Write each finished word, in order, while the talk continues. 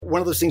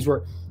one of those things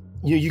where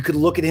you could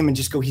look at him and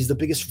just go, he's the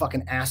biggest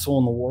fucking asshole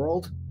in the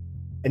world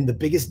and the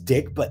biggest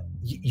dick, but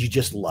you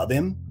just love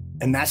him.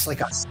 And that's like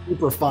a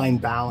super fine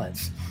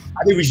balance.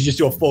 I think we should just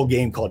do a full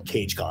game called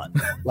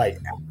CageCon. Like,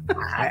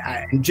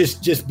 I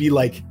just be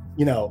like,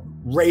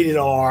 rated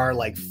R,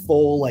 like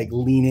full, like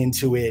lean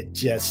into it,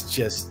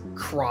 just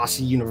cross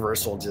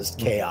universal, just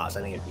chaos.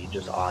 I think it'd be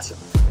just awesome.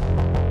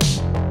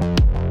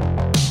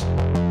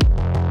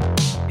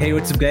 Hey,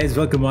 what's up, guys?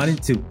 Welcome on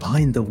into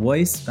Behind the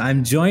Voice.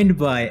 I'm joined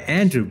by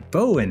Andrew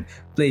Bowen,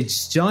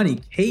 plays Johnny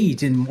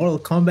Cage in Mortal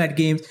Kombat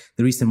games,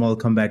 the recent Mortal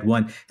Kombat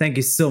 1. Thank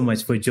you so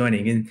much for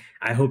joining, and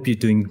I hope you're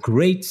doing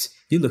great.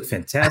 You look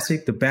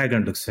fantastic. The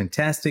background looks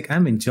fantastic.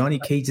 I'm in Johnny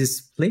Cage's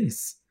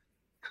place.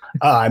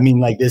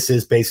 This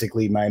is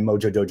basically my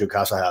Mojo Dojo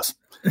Casa house.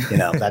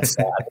 That's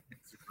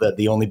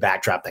the only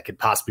backdrop that could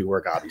possibly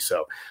work, obviously.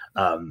 So,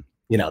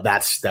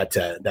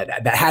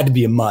 that had to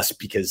be a must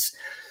because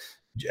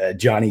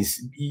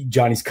Johnny's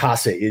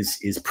casa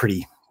is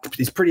pretty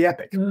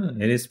epic.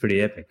 It is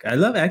pretty epic. I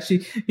love,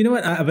 actually. You know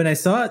what? When I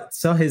saw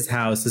his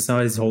house, I saw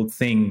his whole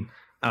thing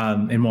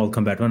in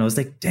Mortal Kombat 1. I was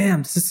like,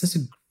 damn, this is such a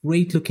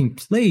great looking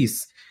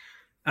place.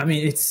 I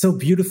mean, it's so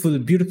beautifully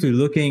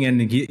looking,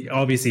 and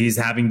obviously he's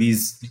having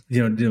these,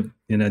 the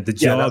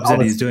jobs that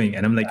he's doing,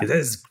 and I'm like, this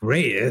is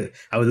great.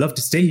 I would love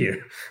to stay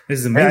here. This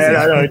is amazing.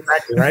 Yeah,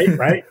 exactly,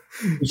 right.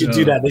 We should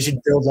do that. They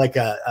should build like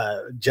a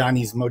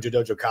Johnny's Mojo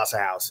Dojo Casa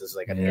house as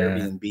like an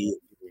Airbnb. You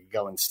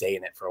go and stay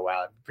in it for a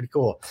while. Pretty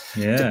cool.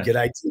 Yeah, it's a good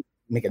idea.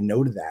 Make a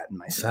note of that in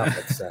myself.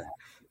 It's a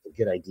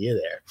good idea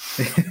there.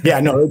 Yeah,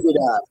 no, it did,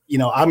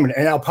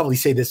 and I'll probably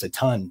say this a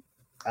ton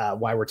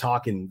while we're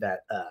talking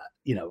that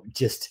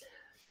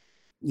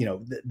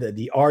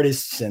the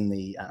artists and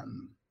the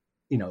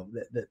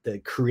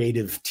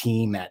creative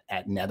team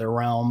at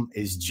NetherRealm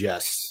is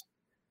just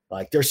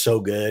like, they're so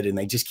good, and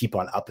they just keep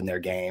on upping their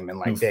game, and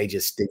like they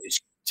just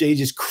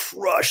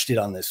crushed it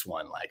on this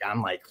one. Like,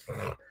 I'm like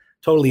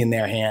totally in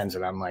their hands,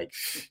 and I'm like,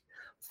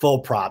 full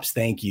props.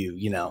 Thank you.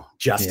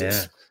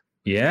 Justice.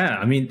 Yeah.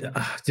 I mean,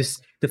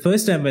 just the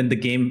first time when the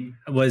game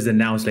was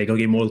announced, like,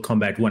 okay, Mortal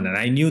Kombat 1, and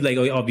I knew, like,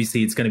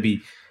 obviously it's going to be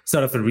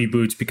sort of a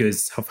reboot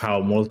because of how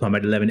Mortal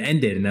Kombat 11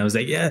 ended. And I was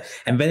like, yeah.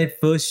 And when it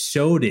first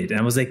showed it,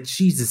 I was like,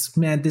 Jesus,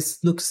 man,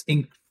 this looks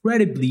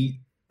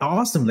incredibly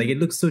awesome. Like, it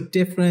looks so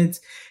different.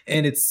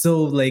 And it's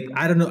so, like,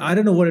 I don't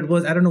know what it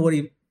was. I don't know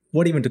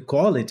what even to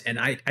call it. And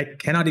I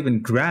cannot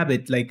even grab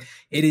it. Like,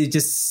 it is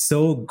just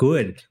so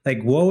good.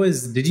 Like,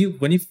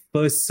 when you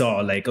first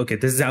saw, like, okay,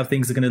 this is how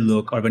things are going to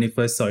look, or when you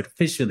first saw it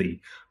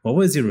officially, what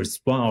was your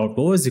response, or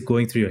what was it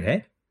going through your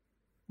head?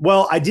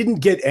 Well, I didn't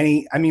get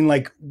any. I mean,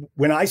 like,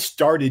 when I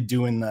started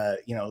doing the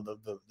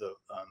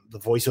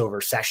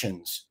voiceover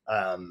sessions,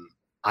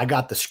 I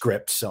got the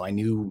script, so I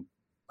knew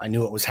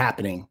what was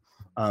happening,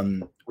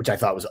 which I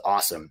thought was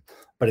awesome.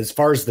 But as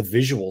far as the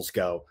visuals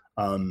go,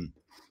 I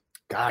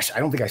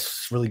don't think I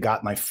really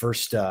got my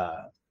first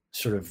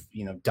sort of,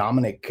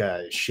 Dominic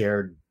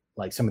shared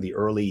like some of the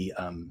early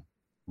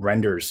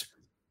renders,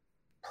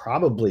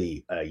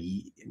 probably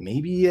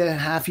maybe a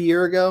half a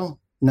year ago.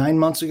 9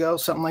 months ago,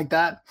 something like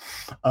that.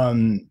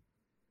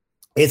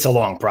 It's a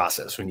long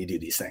process when you do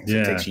these things. Yeah.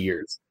 It takes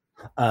years.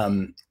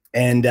 So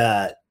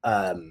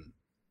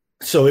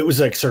it was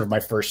like sort of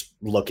my first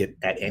look at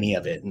any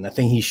of it. And the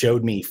thing he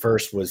showed me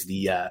first was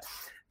the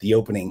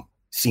opening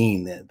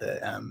scene,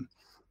 the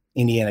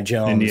Indiana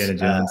Jones.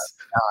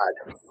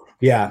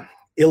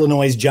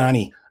 Illinois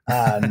Johnny.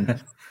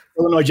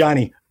 Illinois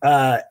Johnny.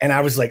 And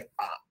I was like,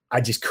 I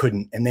just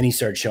couldn't. And then he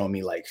started showing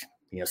me, like,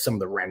 some of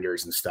the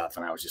renders and stuff.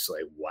 And I was just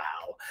like,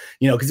 wow,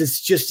 because it's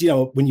just,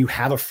 when you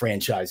have a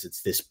franchise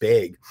that's this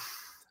big,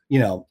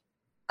 I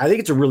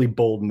think it's a really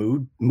bold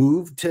move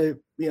to,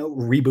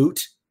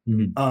 reboot.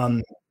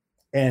 Mm-hmm.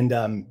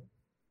 I'm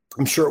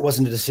sure it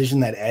wasn't a decision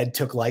that Ed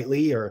took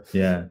lightly but,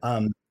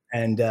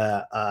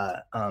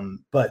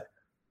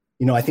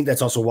 I think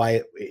that's also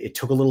why it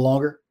took a little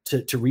longer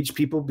to reach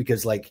people,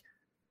 because like,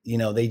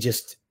 they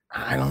just,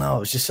 I don't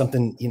know. It's just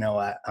something, you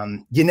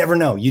never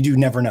know. You do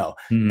never know.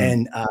 Mm-hmm.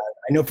 And I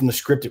know from the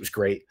script, it was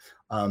great.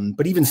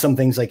 But even some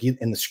things like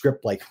in the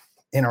script, like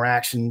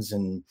interactions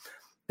and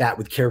that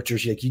with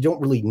characters, like, you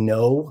don't really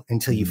know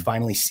until you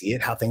finally see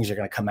it, how things are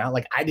going to come out.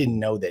 Like, I didn't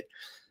know that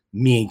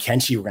me and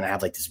Kenshi were going to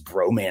have like this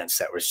bromance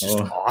that was just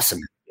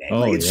awesome.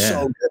 It's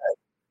so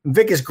good.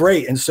 Vic is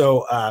great. And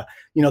so, I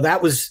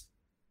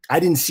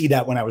didn't see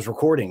that when I was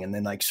recording, and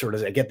then like sort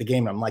of I get the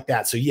game, and I'm like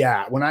that. So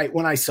yeah, when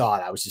I saw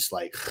it, I was just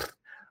like,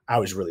 I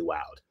was really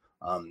wowed.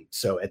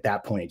 So at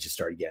that point, it just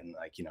started getting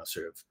like,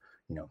 sort of,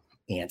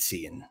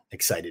 antsy and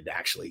excited to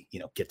actually,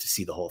 get to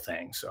see the whole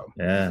thing. So,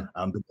 but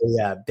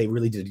they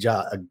really did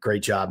a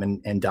great job.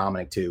 And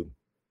Dominic too,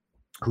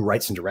 who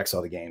writes and directs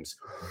all the games.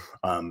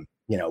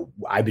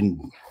 I've been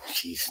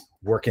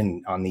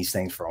working on these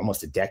things for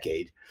almost a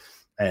decade,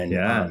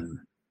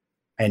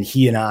 and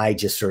he and I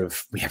just sort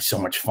of, we have so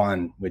much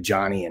fun with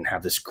Johnny and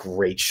have this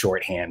great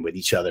shorthand with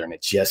each other. And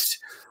it just,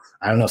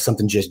 I don't know,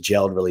 something just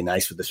gelled really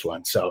nice with this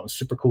one. So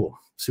super cool.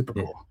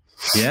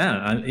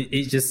 Yeah.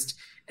 It just,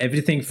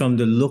 everything from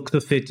the look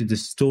of it to the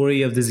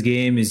story of this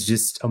game is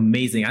just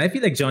amazing. I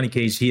feel like Johnny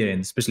Cage here,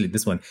 and especially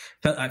this one,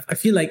 I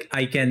feel like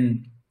I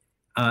can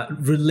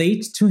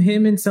relate to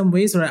him in some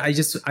ways, or I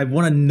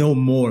want to know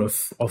more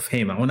of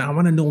him. I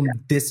want to know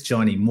this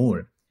Johnny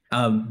more.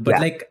 But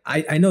like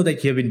I know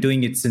that you've been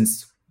doing it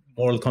since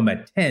Mortal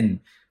Kombat 10.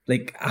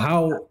 Like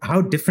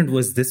how different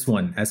was this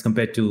one as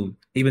compared to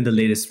even the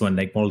latest one,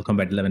 like Mortal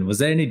Kombat 11? Was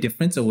there any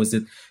difference, or was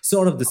it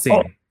sort of the same?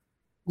 Oh,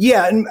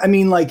 yeah, and I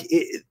mean, like,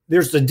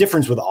 there's a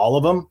difference with all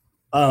of them.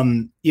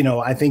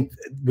 I think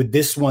with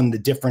this one, the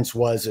difference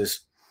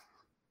is,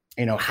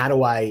 how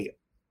do I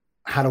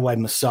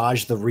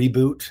massage the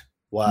reboot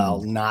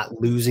while not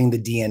losing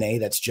the DNA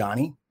that's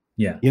Johnny?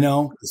 Yeah.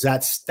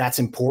 'Cause that's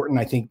important.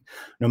 I think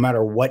no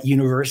matter what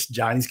universe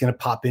Johnny's going to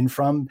pop in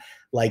from,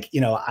 like,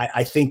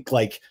 I think,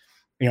 like,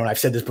 and I've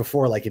said this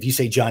before, like, if you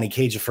say Johnny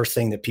Cage, the first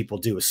thing that people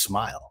do is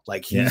smile.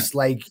 Like, he's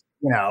like,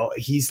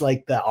 he's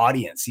like the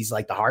audience, he's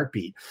like the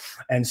heartbeat.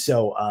 And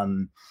so,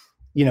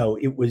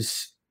 it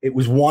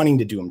was wanting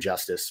to do him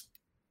justice,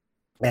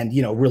 and,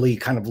 really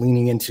kind of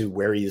leaning into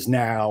where he is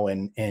now,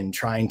 and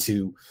trying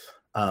to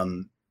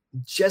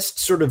just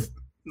sort of,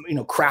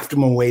 craft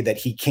him in a way that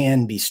he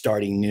can be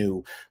starting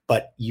new,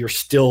 but you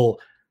still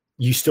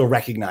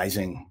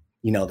recognizing,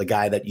 the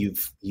guy that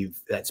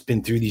that's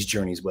been through these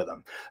journeys with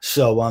him.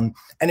 So, and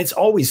it's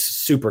always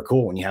super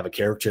cool when you have a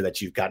character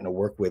that you've gotten to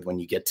work with, when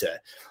you get to,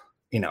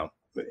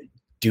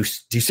 do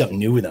something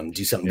new with them,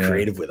 do something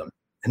creative with them.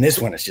 And this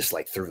one is just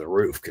like through the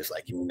roof. 'Cause,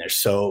 like,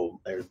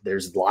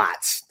 there's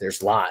lots.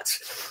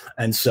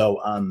 And so,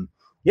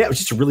 it was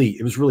just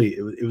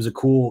it was a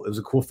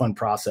cool, fun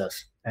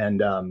process.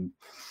 And,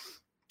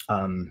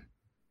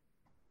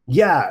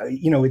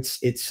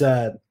 it's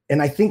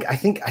and I think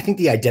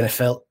the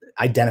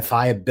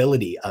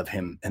identifiability of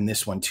him in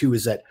this one too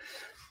is that,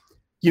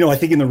 I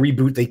think in the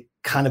reboot they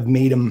kind of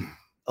made him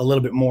a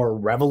little bit more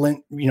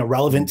relevant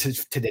to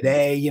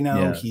today.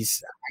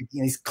 He's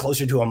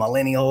closer to a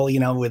millennial,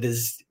 with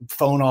his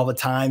phone all the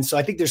time. So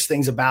I think there's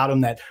things about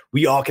him that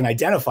we all can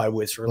identify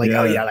with. So we're like,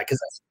 because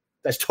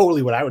that's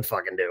totally what I would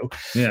fucking do.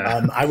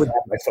 Yeah. I would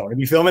have my phone and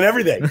be filming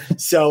everything.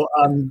 So,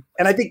 and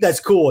I think that's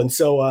cool. And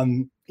so,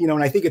 and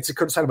I think it's a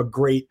kind of a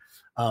great,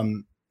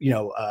 it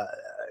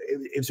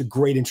was a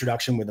great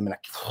introduction with him. And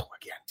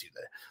again,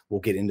 we'll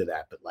get into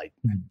that, but like,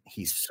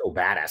 he's so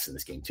badass in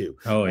this game too.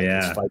 Oh,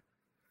 yeah.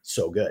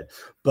 So good.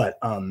 But,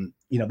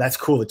 that's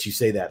cool that you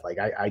say that. Like,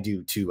 I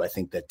do too. I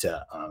think that,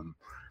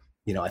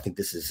 I think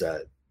this is,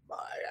 I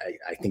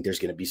think there's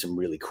going to be some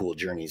really cool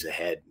journeys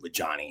ahead with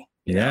Johnny.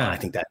 I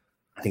think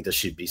there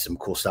should be some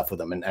cool stuff with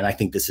him. And I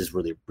think this is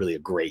really, really a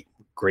great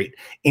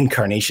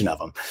incarnation of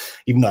him,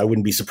 even though I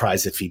wouldn't be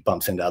surprised if he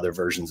bumps into other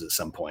versions at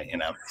some point,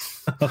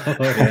 Oh,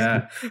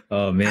 yeah.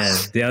 Oh, man.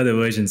 The other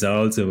versions are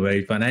also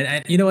very fun.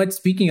 And you know what?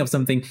 Speaking of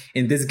something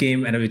in this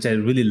game, and which I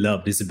really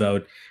loved, is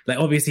about, like,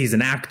 obviously he's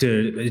an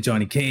actor,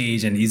 Johnny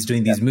Cage, and he's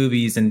doing these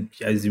movies. And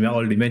as you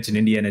already mentioned,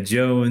 Indiana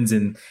Jones,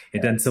 and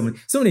done so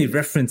many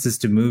references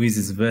to movies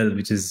as well,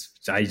 which is,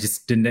 I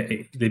just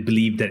didn't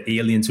believe that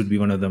Aliens would be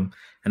one of them.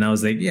 And I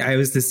was like, I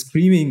was just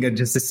screaming and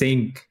just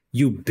saying,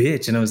 "You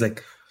bitch." And I was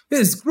like,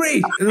 "This is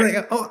great." And I'm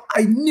like, "Oh,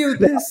 I knew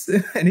this."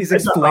 And he's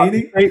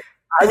explaining.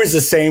 I was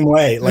the same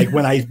way. Like,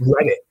 when I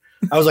read it,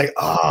 I was like,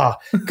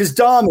 because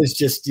Dom is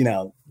just,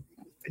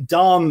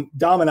 Dom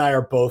and I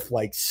are both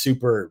like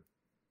super,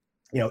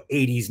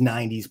 80s,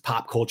 90s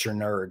pop culture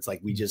nerds.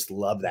 Like, we just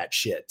love that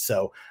shit.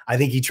 So I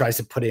think he tries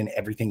to put in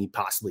everything he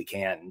possibly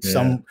can.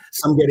 Yeah.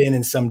 Some get in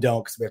and some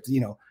don't, because we have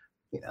to,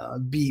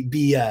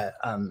 be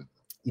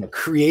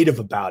creative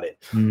about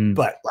it.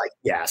 But like,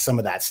 some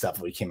of that stuff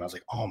when it came, I was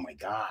like, oh my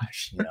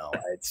gosh,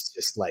 it's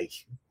just like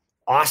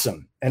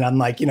awesome. And I'm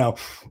like,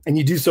 and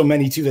you do so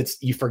many too, that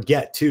you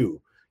forget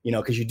too,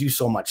 because you do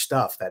so much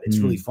stuff that it's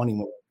really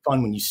fun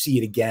when you see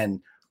it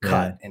again,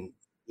 cut and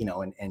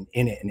and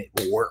in it, and it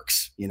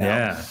works,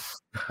 because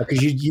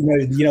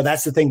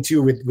that's the thing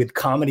too with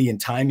comedy and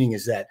timing,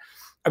 is that,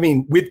 I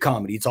mean, with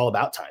comedy, it's all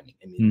about timing.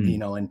 I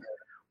mean, and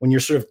when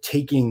you're sort of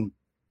taking,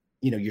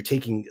 you're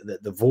taking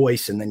the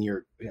voice, and then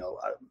you're,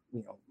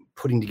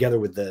 putting together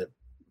with the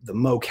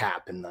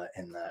mocap and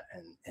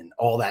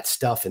all that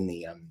stuff, and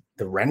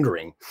the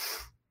rendering,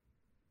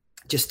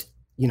 just,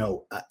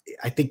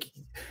 I think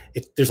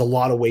there's a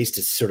lot of ways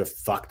to sort of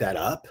fuck that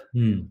up.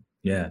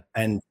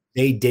 And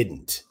they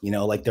didn't,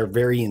 like, they're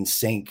very in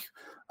sync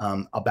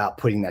about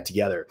putting that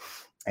together.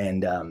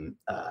 And it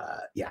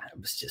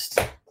was just,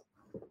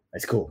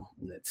 that's cool.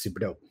 That's super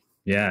dope.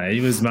 Yeah, it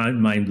was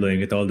mind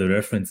blowing with all the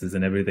references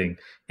and everything.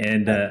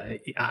 And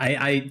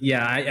I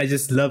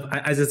just love,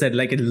 as I said,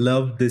 like, I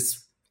love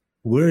this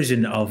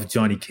version of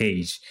Johnny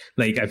Cage.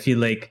 Like, I feel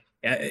like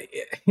I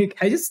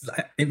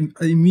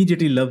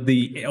immediately love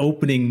the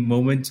opening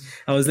moment.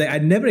 I was like, I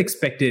never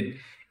expected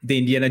the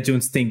Indiana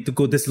Jones thing to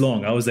go this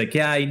long. I was like,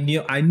 I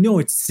know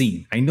it's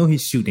scene. I know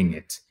he's shooting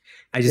it.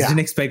 I just didn't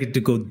expect it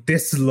to go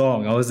this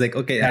long. I was like,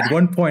 okay, at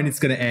one point it's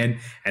going to end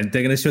and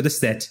they're going to show the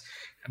set.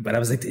 But I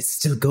was like, it's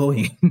still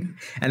going.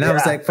 And I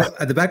was like,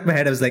 at the back of my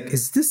head, I was like,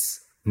 is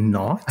this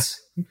not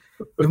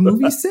the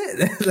movie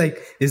said.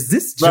 Like, is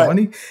this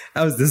Johnny?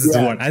 Right. This is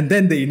the one. And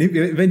then they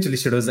eventually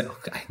showed. I was like,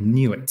 okay, I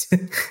knew it.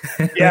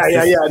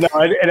 Yeah. No,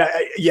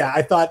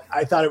 I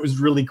thought it was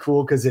really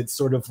cool because it's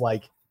sort of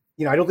like,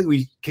 I don't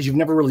think because you've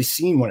never really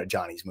seen one of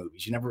Johnny's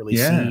movies. You've never really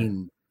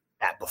seen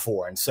that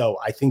before. And so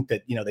I think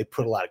that, they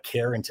put a lot of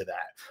care into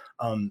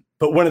that.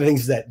 But one of the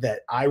things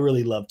that I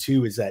really love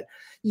too is that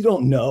you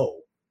don't know,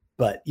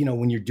 but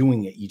when you're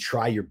doing it, you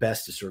try your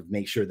best to sort of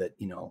make sure that,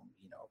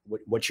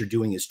 what you're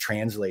doing is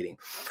translating.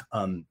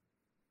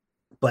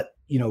 But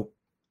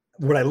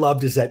what I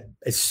loved is that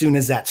as soon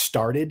as that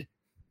started,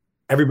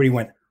 everybody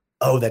went,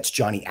 "Oh, that's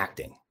Johnny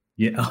acting."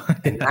 Yeah.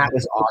 And that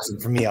was awesome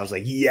for me. I was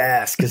like,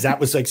 yes, because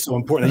that was like so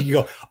important. You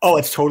go, "Oh,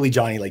 it's totally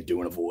Johnny, like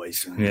doing a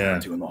voice and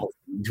doing the whole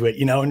thing to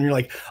it," and you're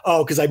like,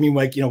 "Oh," because I mean,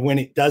 like, when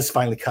it does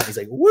finally cut, it's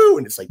like, woo,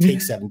 and it's like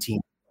take 17.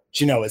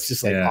 It's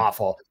just like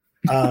awful.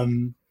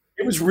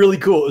 It was really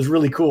cool. It was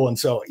really cool. And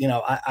so,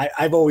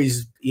 I've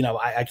always,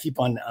 I keep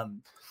on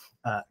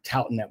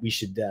touting that we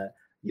should,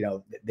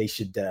 they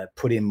should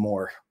put in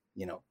more,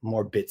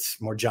 more bits,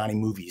 more Johnny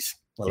movies,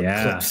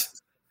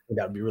 clips.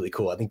 That would be really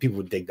cool. I think people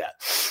would dig that.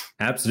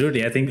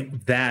 Absolutely. I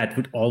think that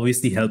would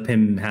obviously help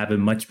him have a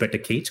much better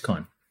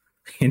CageCon.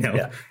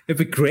 It'd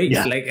be great.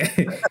 Yeah. Like,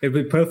 it'd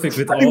be perfect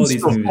with all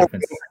these movies. I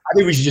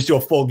think we should just do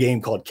a full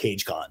game called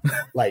CageCon.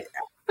 Like,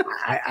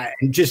 I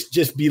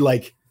just be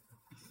like,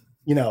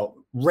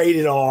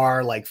 rated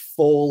R, like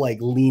full, like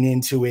lean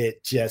into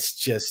it,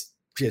 just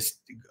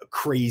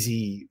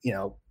crazy,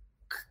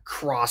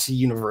 crossy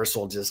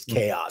universal, just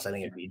chaos. I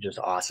think it'd be just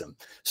awesome.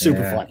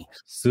 Super funny.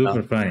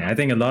 Super funny. I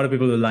think a lot of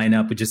people will line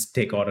up and just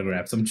take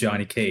autographs of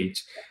Johnny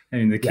Cage. I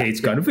mean, the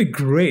CageCon would be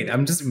great.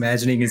 I'm just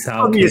imagining is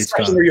how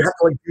CageCon. Where you have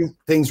to like do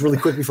things really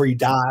quick before you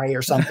die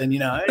or something,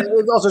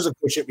 There's all sorts of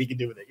cool shit we can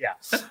do with it. Yeah.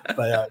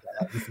 But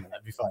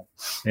that'd be fun.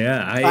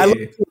 Yeah.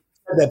 I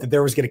that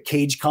there was going to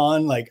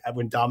CageCon, like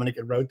when Dominic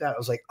had wrote that, I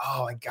was like,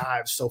 oh my God,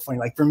 it was so funny.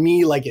 Like for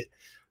me, like it,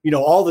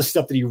 all the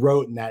stuff that he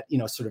wrote and that,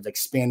 sort of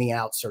expanding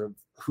out sort of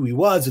who he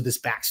was with this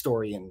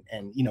backstory and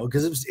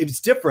because it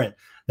was different,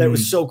 that it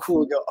was so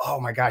cool to go,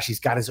 oh my gosh, he's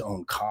got his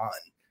own con.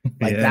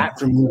 Like that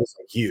for me was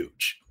like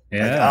huge.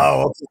 Yeah. Like,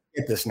 oh, I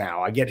get this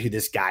now. I get who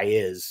this guy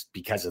is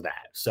because of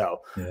that.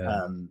 So,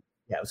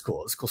 it was cool.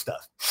 It was cool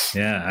stuff.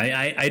 Yeah,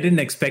 I didn't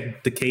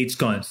expect the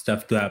CageCon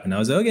stuff to happen. I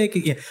was like,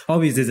 okay,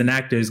 obviously as an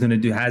actor is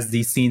going to has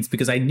these scenes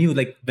because I knew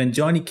like when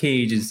Johnny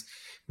Cage is,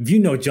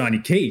 Johnny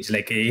Cage,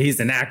 like he's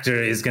an actor,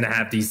 is going to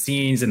have these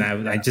scenes, and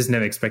I just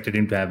never expected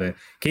him to have a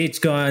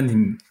CageCon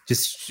and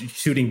just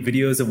shooting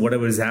videos of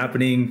whatever is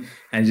happening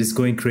and just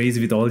going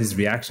crazy with all these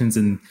reactions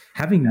and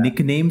having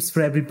nicknames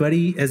for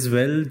everybody as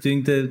well,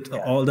 doing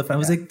all the fun. I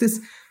was like, this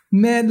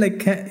man,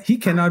 like he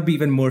cannot be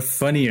even more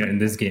funnier in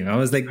this game. I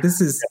was like, this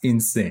is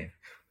insane.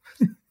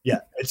 Yeah,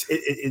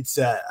 it's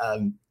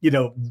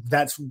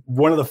that's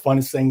one of the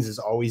funnest things has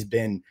always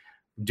been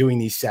doing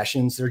these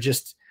sessions. They're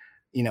just,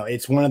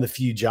 it's one of the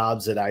few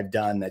jobs that I've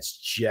done that's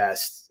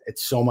just,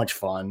 it's so much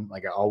fun.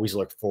 Like I always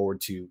look forward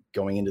to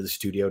going into the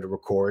studio to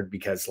record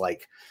because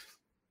like,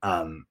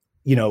 Johnny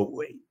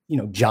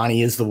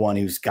is the one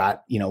who's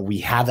got, we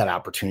have that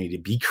opportunity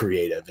to be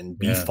creative and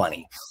be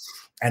funny.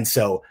 And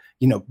so,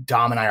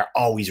 Dom and I are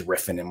always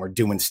riffing and we're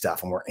doing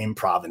stuff and we're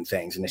improv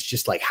things. And it's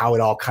just like how it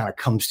all kind of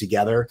comes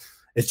together.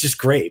 It's just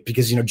great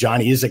because,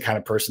 Johnny is the kind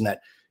of person that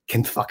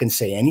can fucking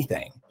say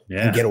anything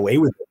and get away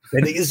with it.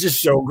 I think it's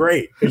just so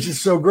great. It's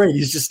just so great.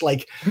 He's just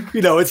like,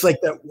 it's like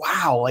that.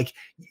 Wow. Like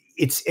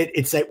it's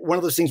like one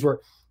of those things where,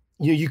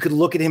 you could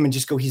look at him and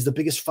just go, he's the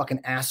biggest fucking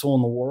asshole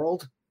in the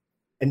world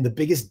and the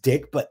biggest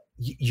dick, but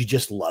you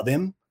just love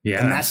him.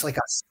 Yeah. And that's like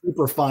a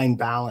super fine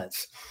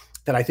balance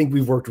that I think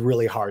we've worked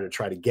really hard to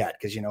try to get.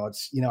 Cause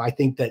I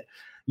think that,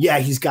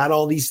 he's got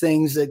all these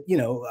things that,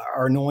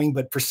 are annoying,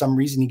 but for some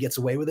reason he gets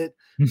away with it.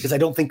 Cause I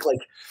don't think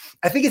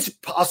I think it's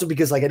possible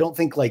because I don't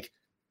think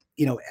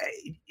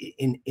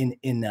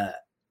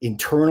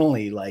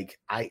internally, like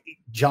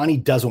Johnny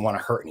doesn't want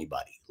to hurt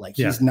anybody. Like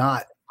he's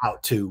not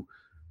out to,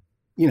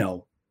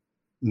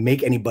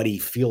 make anybody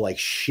feel like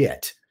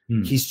shit.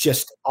 He's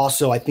just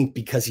also, I think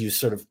because he's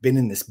sort of been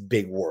in this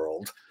big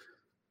world,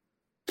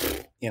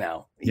 he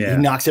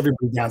knocks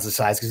everybody down to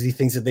size because he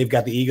thinks that they've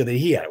got the ego that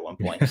he had at one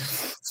point.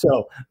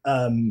 So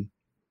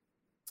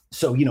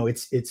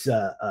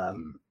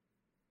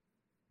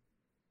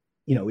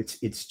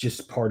it's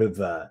just part of,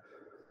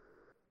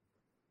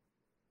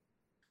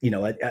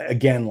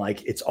 again,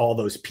 like it's all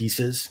those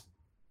pieces,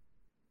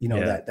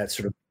 that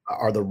sort of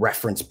are the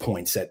reference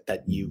points that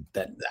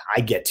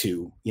I get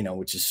to,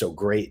 which is so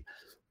great.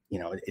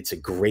 It's a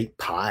great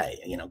pie,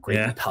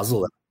 great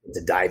puzzle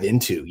to dive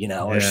into,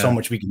 there's so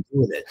much we can do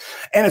with it.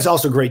 And it's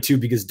also great too,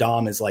 because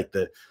Dom is like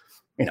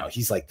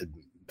he's like the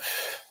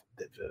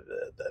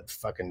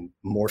fucking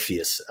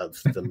Morpheus of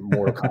the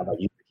Mortal Kombat.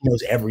 He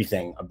knows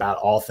everything about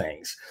all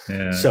things.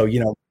 Yeah. So,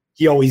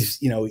 he always,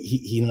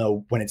 he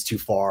when it's too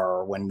far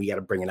or when we got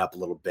to bring it up a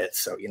little bit.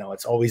 So,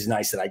 it's always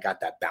nice that I got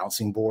that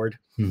bouncing board,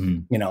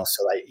 so we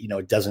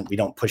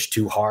don't push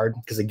too hard.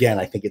 Cause again,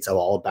 I think it's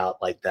all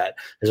about like that.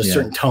 There's a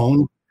certain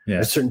tone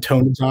a certain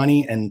tone to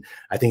Johnny. And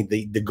I think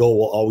the goal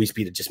will always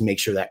be to just make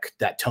sure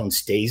that tone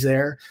stays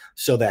there,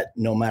 so that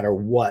no matter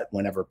what,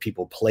 whenever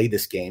people play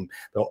this game,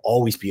 there'll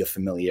always be a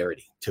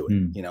familiarity to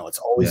it. You know, it's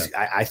always,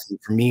 I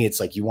think for me, it's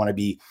like you want to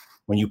be,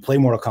 when you play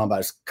Mortal Kombat,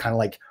 it's kind of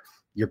like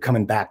you're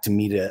coming back to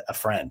meet a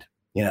friend,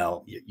 you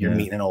know, you're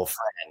meeting an old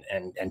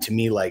friend. And to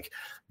me, like,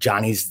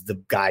 Johnny's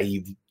the guy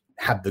you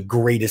have the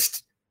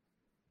greatest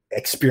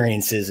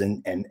experienes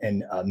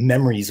and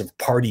memories of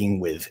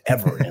partying with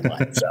ever in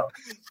life. So,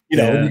 you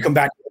know, when you come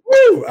back,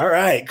 woo, all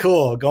right,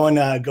 cool. Going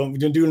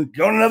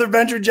another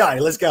adventure, Johnny.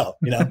 Let's go.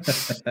 You know,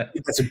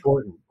 that's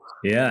important.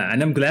 Yeah.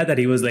 And I'm glad that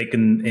he was like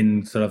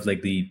in sort of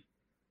like the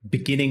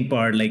beginning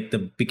part, like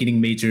the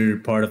beginning major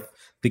part of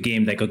the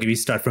game. Like, okay, we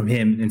start from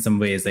him in some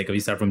ways. Like, we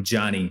start from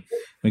Johnny,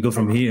 we go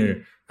from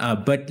here.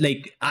 But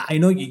like, I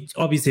know you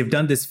obviously have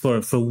done this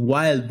for a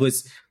while.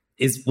 Was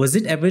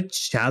it ever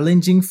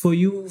challenging for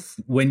you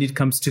when it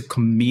comes to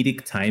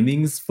comedic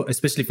timings,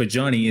 especially for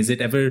Johnny? Is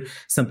it ever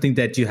something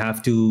that you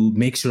have to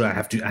make sure I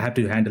have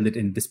to handle it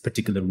in this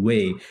particular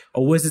way,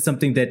 or was it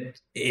something that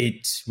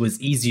it was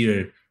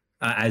easier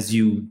as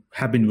you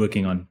have been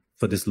working on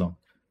for this long?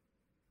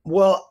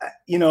 Well,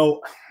 you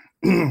know,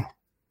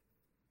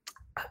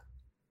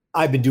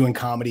 I've been doing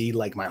comedy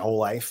like my whole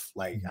life.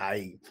 Like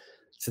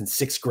since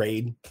 6th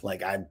grade,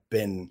 like I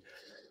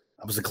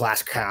was a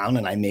class clown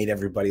and I made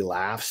everybody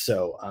laugh.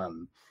 So,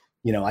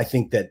 you know, I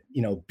think that,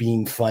 you know,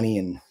 being funny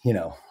and, you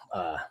know,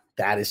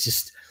 that is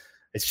just,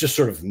 it's just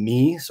sort of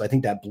me. So I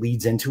think that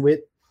bleeds into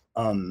it.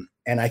 And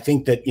I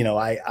think that, you know,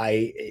 I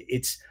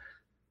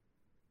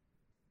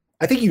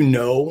think, you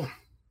know,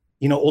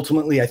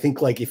 ultimately I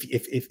think like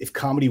if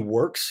comedy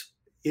works,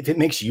 if it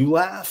makes you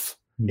laugh,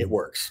 it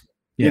works,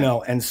 you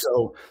know? And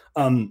so,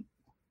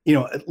 you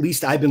know, at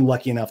least I've been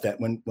lucky enough that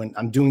when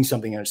I'm doing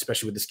something, and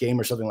especially with this game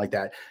or something like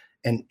that,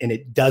 and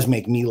it does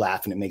make me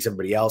laugh and it makes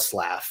everybody else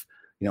laugh,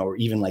 you know, or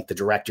even like the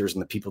directors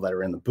and the people that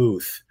are in the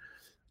booth,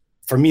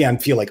 for me, I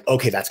feel like,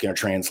 okay, that's going to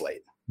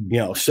translate, you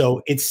know?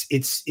 So it's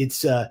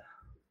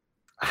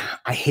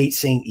I hate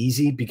saying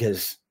easy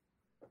because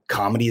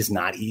comedy is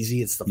not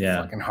easy. It's the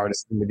fucking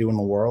hardest thing to do in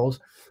the world.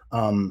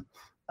 You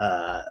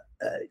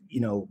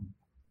know,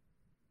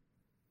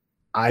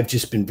 I've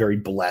just been very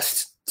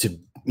blessed to,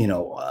 you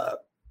know,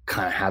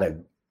 kind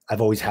of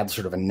I've always had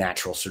sort of a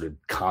natural sort of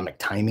comic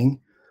timing.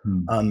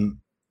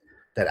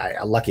 That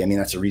I lucky. I mean,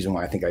 that's the reason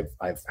why I think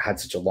I've had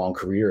such a long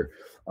career.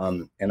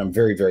 And I'm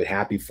very, very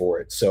happy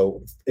for it.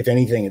 So if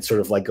anything, it's sort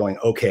of like going,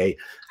 okay,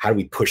 how do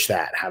we push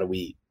that? How do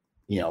we,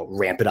 you know,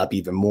 ramp it up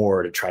even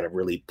more to try to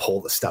really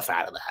pull the stuff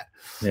out of that?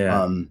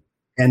 Yeah.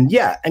 And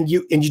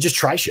you just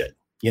try shit,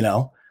 you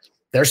know,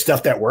 there's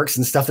stuff that works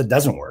and stuff that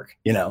doesn't work,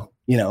 you know,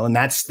 and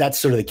that's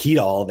sort of the key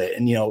to all of it.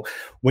 And, you know,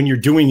 when you're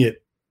doing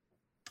it,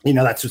 you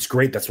know, that's what's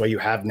great. That's why you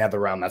have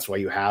NetherRealm. That's why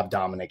you have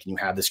Dominic and you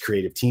have this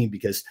creative team,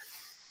 because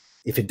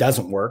if it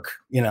doesn't work,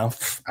 you know,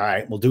 all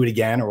right, we'll do it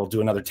again, or we'll do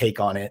another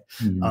take on it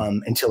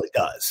until it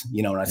does,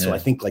 you know? And so I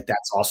think like,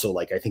 that's also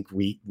like, I think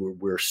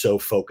we're so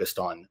focused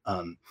on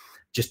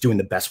just doing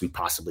the best we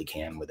possibly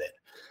can with it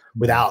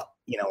without,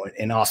 you know,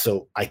 and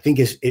also I think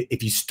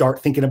if you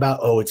start thinking about,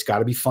 oh, it's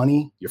gotta be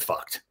funny, you're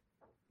fucked.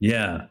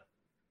 Yeah.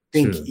 I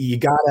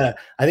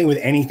think with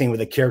anything with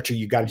a character,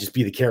 you got to just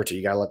be the character.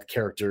 You got to let the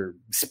character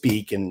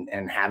speak and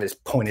have his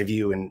point of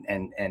view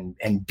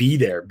and be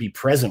there, be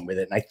present with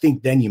it. And I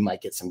think then you might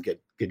get some good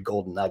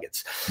golden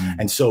nuggets.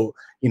 And so,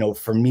 you know,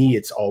 for me,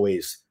 it's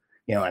always,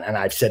 you know, and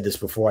I've said this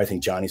before, I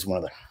think Johnny's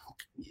one of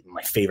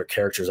my favorite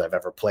characters I've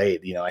ever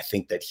played. You know, I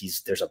think that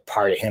there's a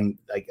part of him,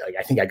 like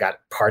I think I got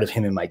part of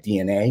him in my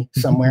DNA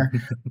somewhere.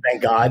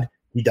 Thank God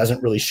he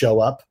doesn't really show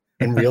up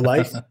in real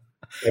life.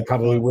 I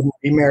probably wouldn't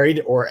be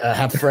married or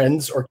have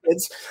friends or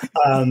kids.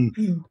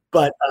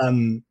 But,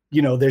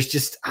 you know, there's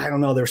just, I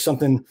don't know, there's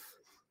something,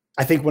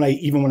 I think when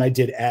I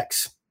did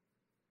X,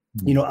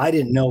 you know, I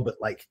didn't know, but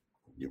like,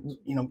 you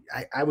know,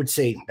 I would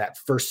say that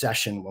first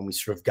session when we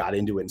sort of got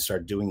into it and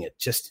started doing it,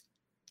 just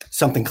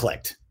something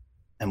clicked.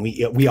 And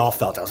we all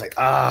felt, I was like,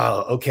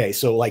 oh, okay.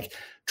 So like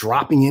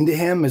dropping into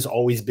him has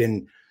always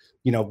been,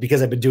 you know,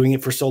 because I've been doing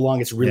it for so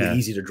long, it's really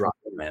easy to drop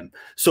into him.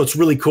 So it's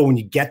really cool when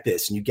you get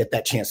this and you get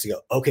that chance to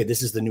go, okay,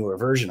 this is the newer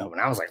version of it.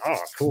 And I was like, oh,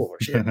 cool.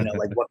 Shit. You know,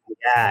 like what can we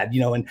add,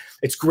 you know, and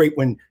it's great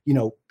when, you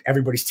know,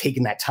 everybody's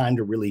taking that time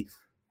to really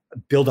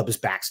build up his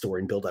backstory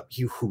and build up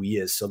who he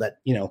is, so that,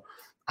 you know,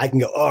 I can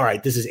go, all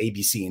right, this is A,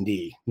 B, C, and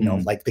D, you know,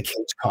 like the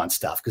CageCon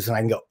stuff. Cause then I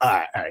can go,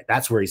 all right,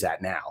 that's where he's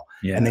at now.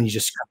 Yeah. And then you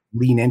just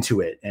lean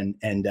into it.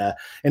 And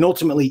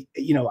ultimately,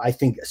 you know, I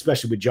think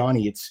especially with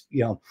Johnny, it's,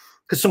 you know,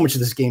 because so much of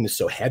this game is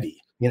so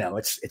heavy, you know,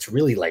 it's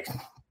really like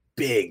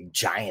big,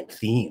 giant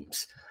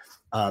themes.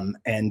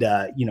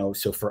 You know,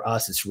 so for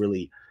us, it's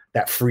really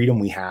that freedom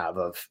we have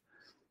of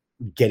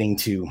getting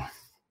to,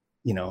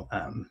 you know,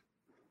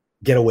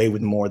 get away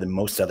with more than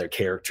most other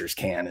characters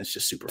can. It's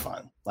just super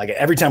fun. Like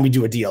every time we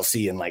do a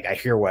DLC and like I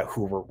hear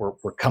who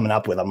we're coming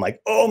up with, I'm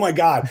like, oh my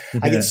God,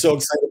 I get so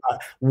excited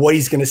about what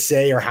he's going to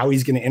say or how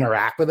he's going to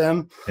interact with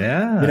them.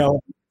 Yeah. You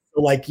know,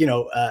 like,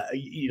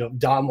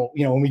 Dom will,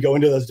 when we go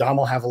into those, Dom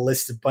will have a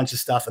bunch of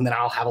stuff, and then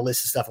I'll have a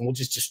list of stuff, and we'll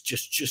just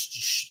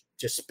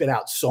spit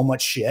out so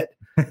much shit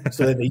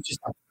so that they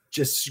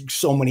just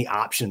so many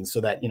options,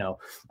 so that,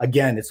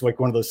 again, it's like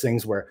one of those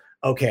things where,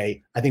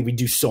 okay, I think we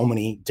do so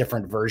many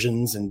different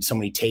versions and so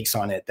many takes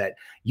on it that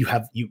you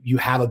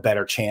have a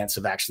better chance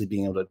of actually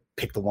being able to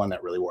pick the one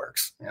that really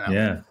works.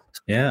 Yeah.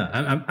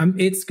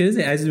 It's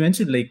crazy, as you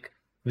mentioned, like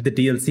with the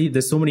DLC,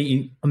 there's so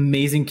many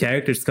amazing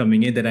characters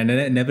coming in that I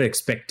never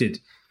expected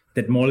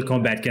that Mortal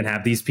Kombat can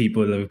have these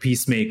people, like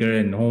Peacemaker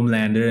and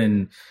Homelander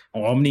and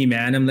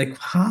Omni-Man. I'm like,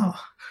 wow.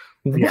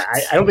 Yeah,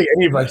 I don't think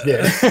any of us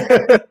did.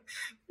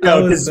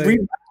 Because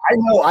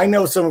I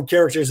know some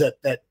characters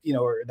that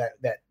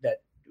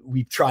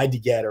we've tried to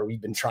get, or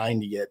we've been trying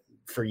to get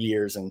for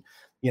years, and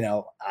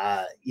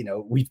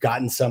we've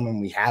gotten some and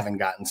we haven't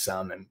gotten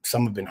some, and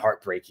some have been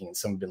heartbreaking and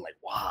some have been like,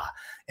 wow.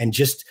 And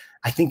just,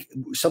 I think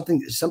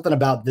something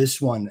about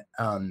this one,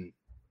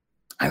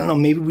 I don't know,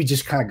 maybe we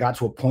just kind of got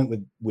to a point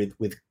with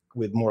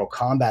Mortal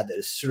Kombat that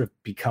has sort of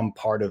become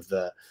part of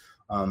the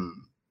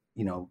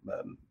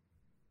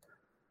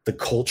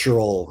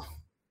cultural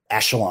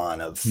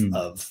echelon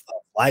of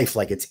life.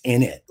 Like, it's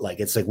in it. Like,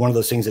 it's like one of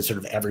those things that sort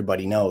of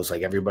everybody knows.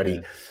 Like,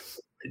 everybody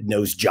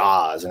knows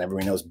Jaws, and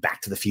everybody knows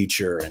Back to the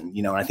Future,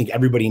 and I think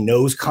everybody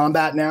knows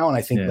combat now. And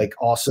I think like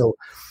also,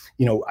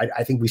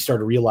 I think we started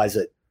to realize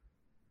that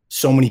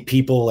so many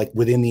people, like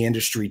within the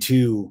industry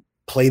too,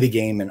 play the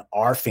game and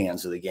are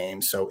fans of the game.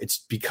 So it's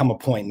become a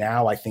point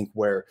now, I think,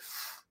 where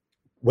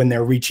when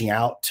they're reaching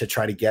out to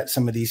try to get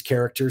some of these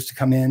characters to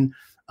come in,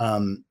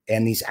 and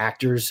these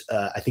actors,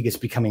 I think it's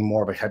becoming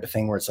more of a type of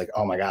thing where it's like,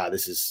 oh my God,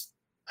 this is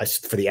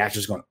for the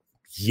actors going,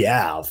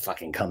 yeah, I'll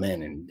fucking come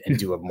in and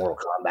do a Mortal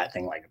Kombat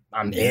thing. Like,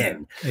 I'm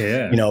in,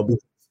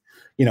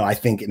 I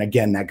think, and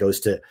again, that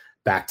goes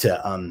back to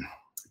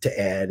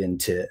Ed and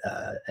to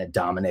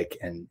Dominic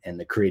and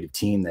the creative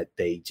team, that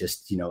they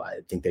just, I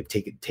think they've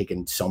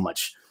taken so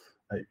much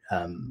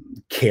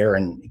care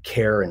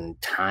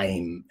and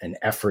time and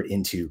effort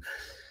into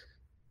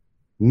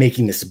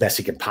making this the best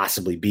it can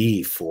possibly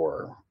be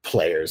for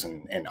players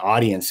and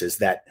audiences,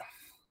 that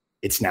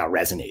it's now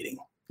resonating,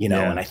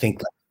 and I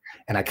think,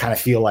 and I kind of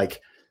feel like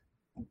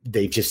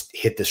they've just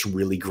hit this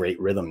really great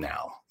rhythm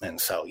now. And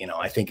so,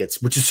 I think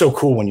which is so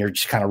cool when you're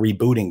just kind of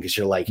rebooting, because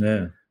you're like,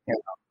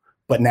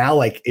 but now,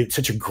 like, it's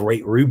such a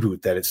great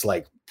reboot that it's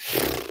like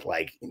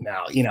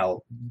now,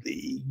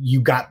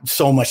 you got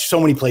so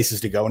many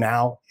places to go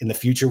now in the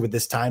future with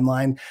this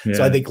timeline.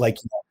 So I think, like,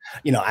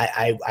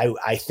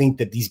 I think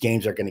that these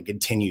games are going to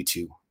continue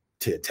to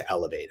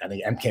elevate. I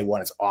think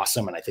MK1 is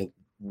awesome. And I think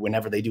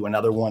whenever they do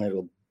another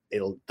one,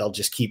 they'll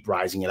just keep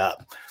rising it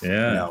up.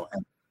 And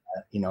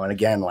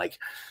again, like,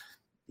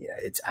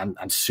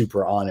 I'm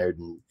super honored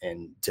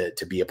and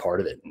to be a part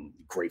of it, and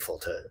grateful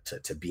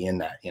to be in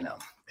that.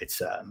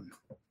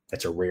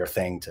 It's a rare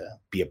thing to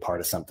be a part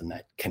of something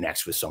that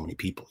connects with so many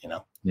people.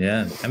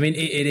 Yeah, I mean,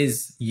 it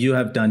is. You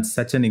have done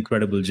such an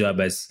incredible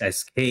job as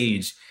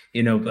Cage.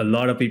 A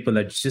lot of people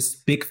are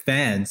just big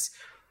fans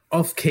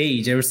of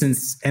Cage ever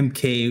since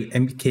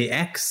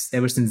MKX,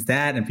 ever since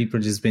that, and people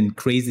have just been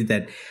crazy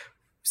that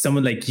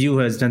someone like you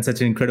has done such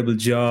an incredible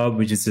job,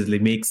 which is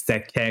like makes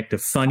that character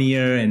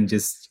funnier and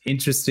just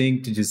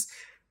interesting to just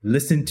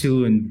listen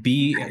to and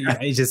be.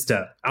 It's just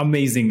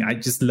amazing. I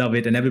just love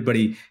it, and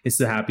everybody is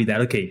so happy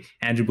that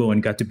Andrew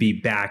Bowen got to be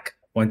back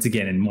once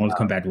again in Mortal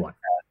Kombat 1.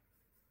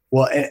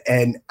 Well,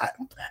 and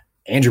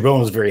Andrew Bowen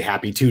was very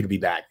happy too to be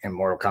back in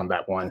Mortal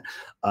Kombat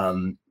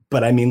 1.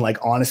 But I mean, like,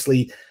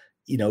 honestly,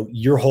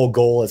 your whole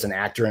goal as an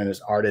actor and as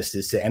an artist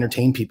is to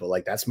entertain people.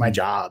 Like, that's my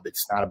job.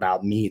 It's not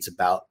about me. It's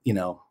about,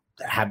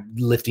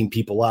 lifting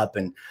people up.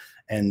 And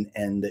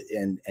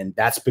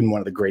that's been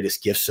one of the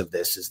greatest gifts of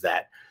this, is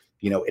that,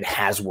 it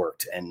has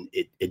worked, and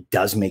it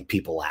does make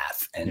people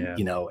laugh. And,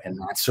 and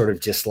that's sort of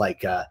just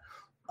like,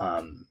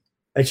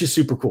 it's just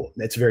super cool.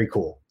 It's very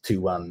cool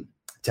to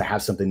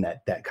have something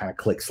that kind of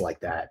clicks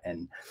like that.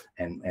 And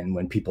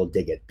when people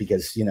dig it,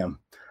 because,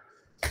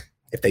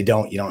 if they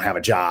don't, you don't have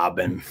a job,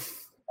 and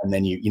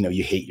then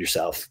you hate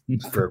yourself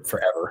for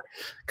forever,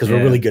 because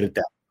we're really good at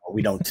that.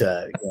 We don't,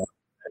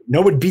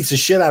 no one beats the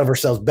shit out of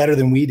ourselves better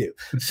than we do.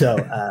 So,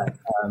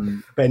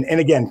 and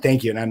again,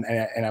 thank you. And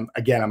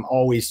I'm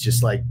always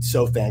just like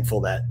so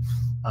thankful that,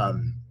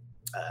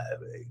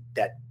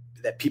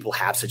 that people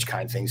have such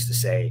kind things to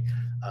say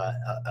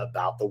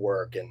about the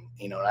work. And,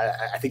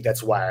 I think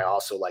that's why I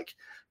also like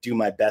do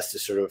my best to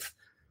sort of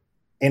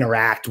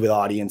interact with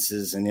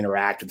audiences and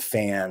interact with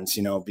fans,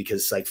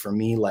 because like for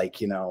me,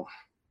 like,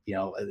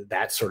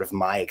 that's sort of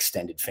my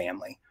extended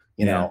family,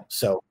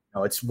 so,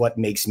 it's what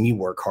makes me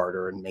work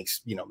harder and makes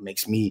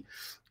me,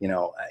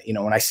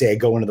 when I say I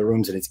go into the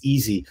rooms and it's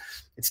easy,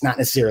 it's not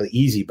necessarily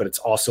easy, but it's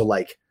also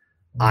like,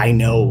 I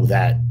know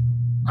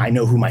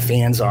who my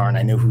fans are, and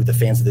I know who the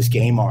fans of this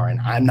game are,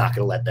 and I'm not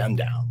going to let them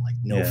down. Like,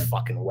 no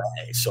fucking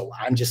way. So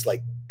I'm just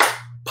like,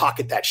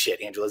 pocket that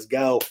shit, Andrew. Let's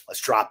go.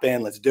 Let's drop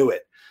in. Let's do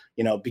it.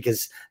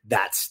 Because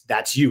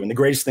that's you. And the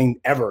greatest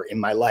thing ever in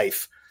my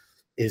life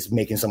is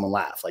making someone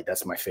laugh. Like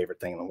that's my favorite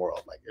thing in the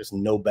world. Like there's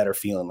no better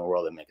feeling in the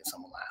world than making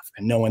someone laugh,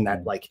 and knowing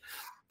that like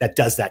that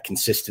does that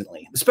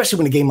consistently, especially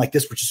when a game like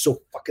this, which is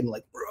so fucking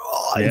like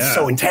raw and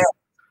so intense.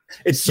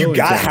 It's so you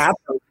gotta have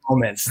those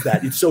moments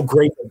that it's so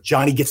great that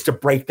Johnny gets to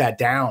break that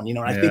down, you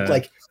know. And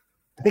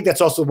I think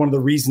that's also one of the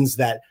reasons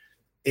that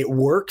it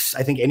works.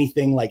 I think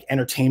anything like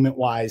entertainment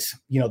wise,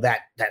 you know,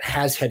 that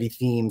has heavy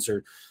themes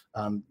or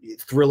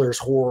thrillers,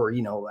 horror,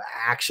 you know,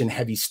 action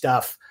heavy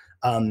stuff.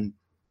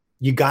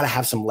 You got to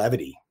have some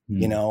levity,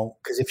 you know,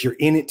 because if you're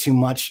in it too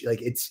much,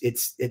 like it's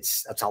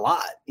a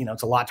lot, you know,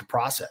 it's a lot to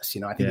process.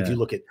 You know, I think if you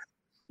look at,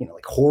 you know,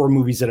 like horror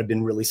movies that have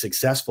been really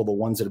successful, the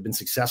ones that have been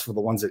successful,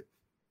 the ones that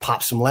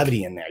pop some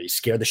levity in there, you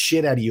scare the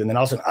shit out of you. And then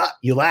all of a sudden,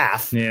 you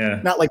laugh. Yeah.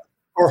 Not like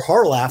or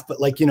horror laugh, but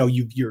like, you know,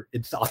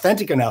 it's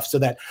authentic enough so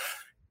that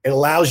it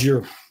allows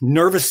your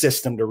nervous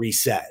system to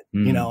reset,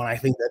 you know? And I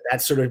think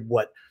that's sort of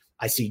what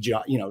I see,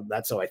 you know,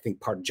 that's how I think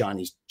part of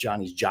Johnny's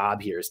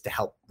job here is to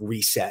help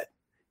reset,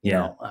 you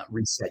know,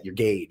 reset your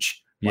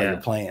gauge while you're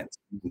playing.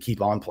 You can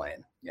keep on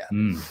playing. Yeah,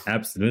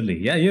 absolutely.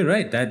 Yeah, you're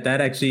right. That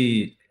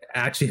actually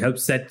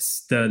helps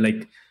sets the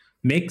like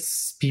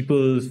makes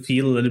people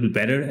feel a little bit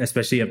better,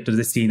 especially after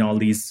they've seen all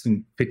these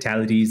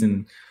fatalities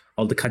and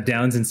all the cut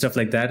downs and stuff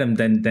like that. And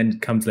then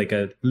comes like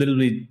a little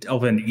bit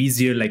of an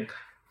easier like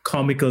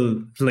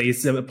comical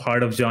place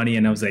part of Johnny,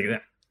 and I was like,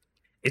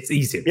 it's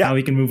easier. Now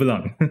we can move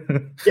along.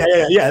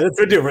 yeah. That's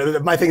what I do.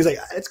 My thing is like,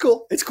 it's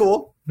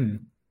cool.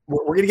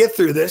 We're gonna get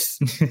through this.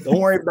 Don't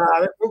worry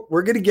about it.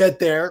 We're gonna get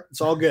there.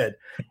 It's all good.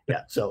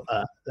 Yeah. So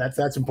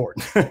that's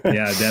important.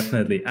 Yeah,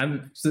 definitely.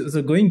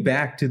 So going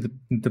back to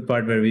the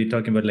part where we were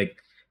talking about like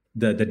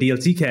the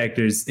DLC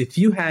characters. If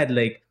you had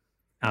like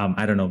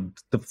I don't know,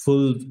 the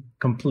full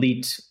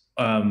complete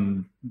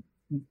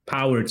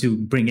power to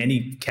bring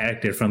any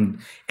character from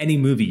any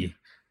movie,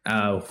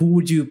 who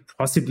would you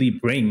possibly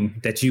bring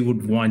that you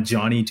would want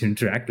Johnny to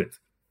interact with?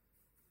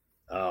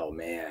 Oh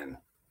man,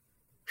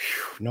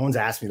 no one's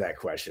asked me that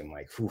question.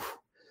 Like,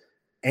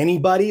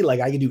 anybody? Like,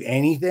 I could do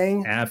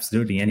anything.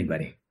 Absolutely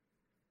anybody.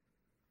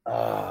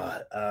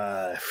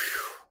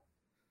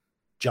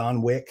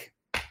 John Wick.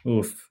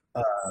 Oof.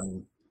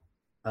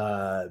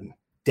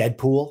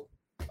 Deadpool.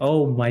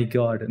 Oh my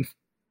god.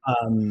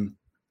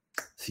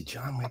 See,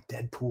 John Wick,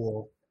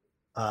 Deadpool.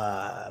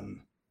 I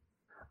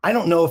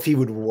don't know if he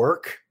would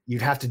work.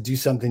 You'd have to do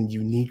something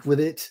unique with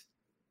it.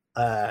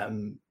 But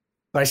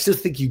I still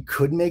think you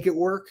could make it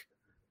work.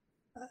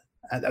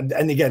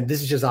 And again,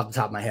 this is just off the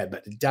top of my head,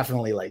 but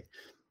definitely like,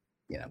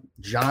 you know,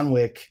 John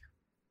Wick,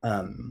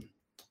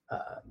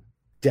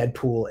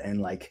 Deadpool,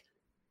 and like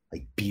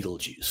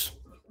Beetlejuice.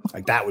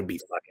 Like that would be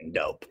fucking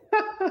dope.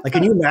 Like,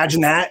 can you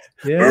imagine that?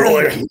 Yeah.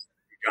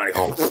 Johnny,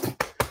 let's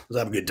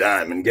have a good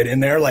time and get in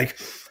there. Like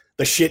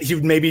the shit he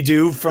would maybe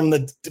do from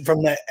the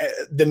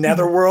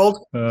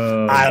netherworld.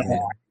 I don't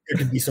know. There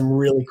could be some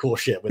really cool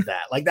shit with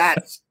that. Like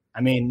that.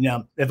 I mean, you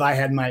know, if I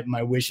had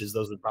my wishes,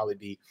 those would probably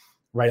be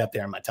right up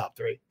there in my top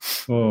 3.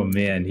 Oh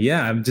man.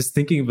 Yeah. I'm just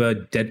thinking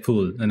about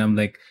Deadpool and I'm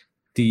like,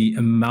 the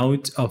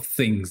amount of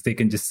things they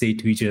can just say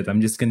to each other.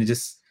 I'm just going to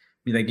just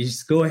be like, you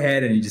just go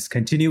ahead and you just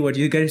continue what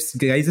you guys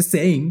are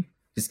saying.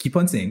 Just keep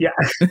on saying. Yeah.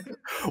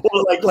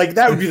 Well, like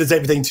that would be the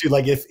same thing too.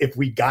 Like if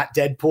we got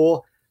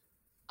Deadpool,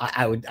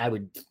 I would,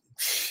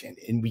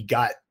 and we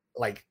got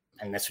like,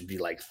 and this would be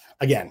like,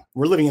 again,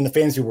 we're living in the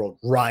fantasy world.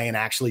 Ryan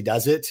actually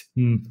does it.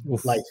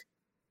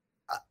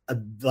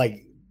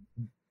 Like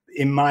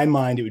in my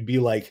mind, it would be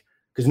like,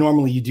 because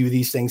normally you do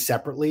these things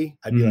separately.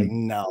 I'd be like,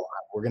 no,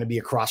 we're going to be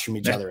across from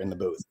each other in the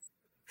booth.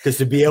 Because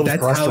to be able to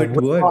cross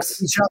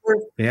each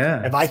other,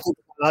 if I think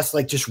of us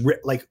like just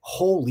like,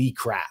 holy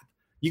crap.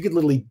 You could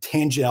literally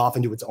tangent off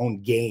into its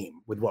own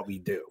game with what we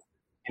do.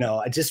 You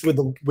know, just with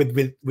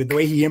the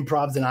way he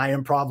improvs and I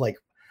improv, like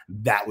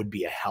that would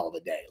be a hell of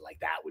a day. Like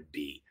that would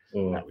be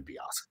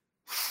awesome.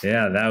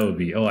 Yeah, that would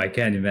be. Oh, I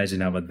can't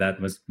imagine how much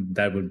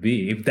that would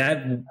be. If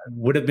that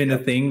would have been a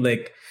thing,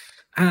 like,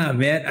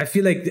 man, I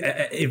feel like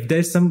if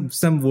there's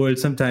some world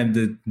sometime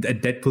the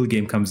Deadpool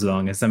game comes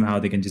along and somehow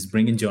they can just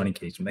bring in Johnny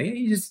Cage. I'm like,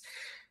 hey, just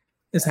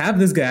have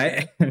this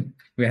guy.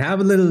 We have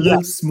a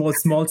little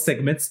small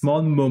segment,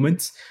 small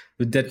moment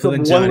with Deadpool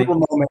and Johnny.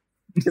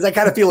 Because I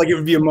kind of feel like it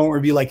would be a moment where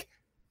it'd be like,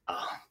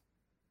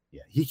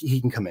 yeah,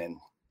 he can come in.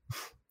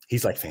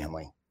 He's like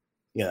family,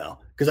 you know.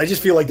 Because I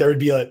just feel like there would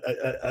be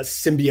a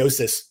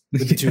symbiosis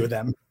with the two of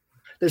them.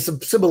 There's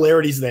some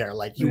similarities there.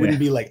 Like you wouldn't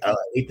be like, oh, I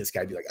hate this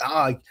guy. I'd be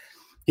like,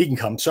 he can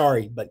come.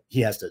 Sorry, but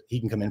he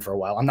can come in for a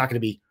while. I'm not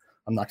going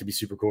to be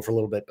super cool for a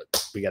little bit,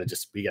 but we got to do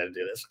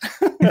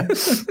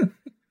this.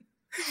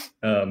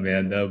 Oh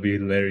man, that would be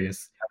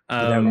hilarious.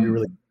 That would be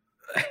really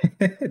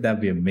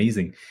that'd be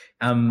amazing.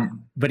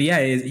 But yeah,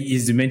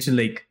 as you mentioned,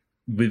 like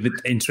with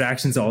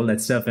interactions, all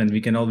that stuff, and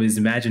we can always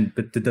imagine.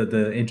 But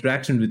the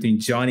interaction between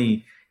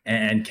Johnny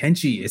and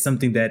Kenshi is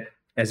something that,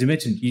 as you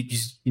mentioned, you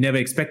never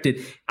expected.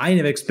 I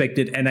never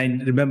expected, and I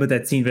remember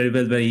that scene very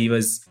well where he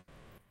was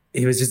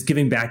just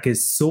giving back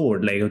his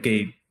sword, like,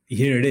 okay,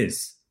 here it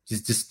is.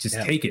 Just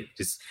take it.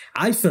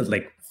 I felt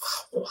like,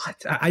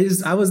 what?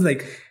 I was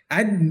like,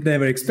 I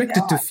never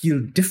expected to feel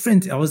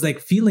different. I was like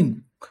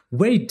feeling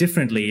very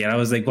differently. And I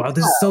was like, wow,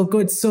 this is so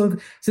good.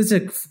 Such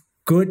a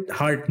good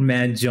heart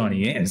man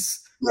Johnny is.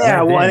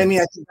 Yeah, well, I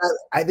mean,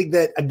 I think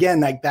that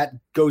again, like that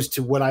goes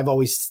to what I've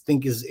always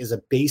think is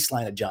a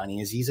baseline of Johnny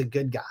is he's a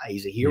good guy.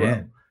 He's a hero. Yeah.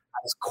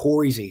 At his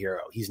core, he's a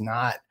hero. He's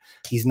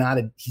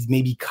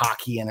maybe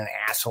cocky and an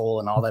asshole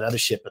and all that other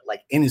shit, but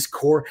like in his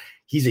core,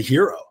 he's a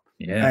hero.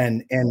 Yeah.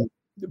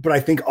 But I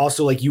think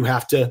also like you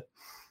have to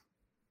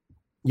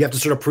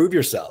sort of prove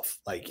yourself.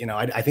 Like,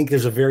 I think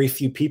there's a very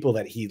few people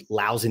that he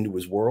allows into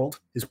his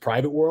world, his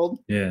private world.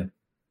 Yeah.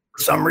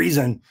 For some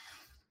reason,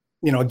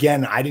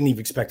 again, I didn't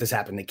even expect this to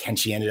happen. That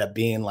Kenshi ended up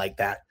being like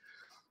that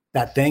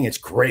thing. It's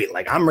great.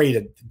 Like I'm ready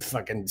to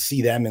fucking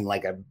see them in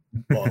like a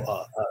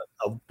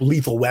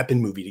Lethal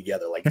Weapon movie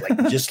together. Like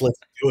just let's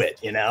do it,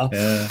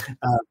 Yeah.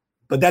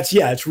 But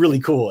it's really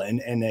cool.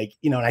 And like,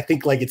 and I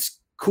think like it's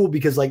cool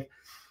because like,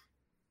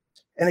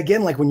 and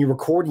again, like when you're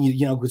recording,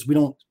 because we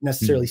don't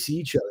necessarily see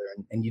each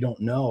other and you don't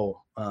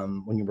know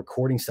when you're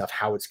recording stuff,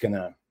 how it's going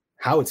to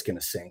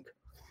sync.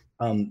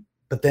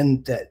 But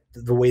then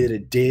the way that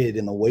it did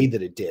and the way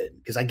that it did,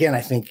 because again,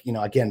 I think,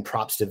 again,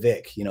 props to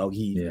Vic,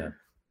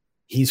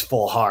 he's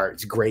full heart.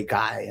 He's a great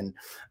guy.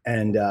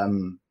 And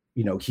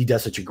he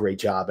does such a great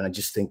job. And I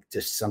just think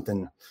just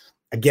something,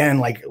 again,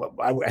 like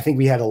I think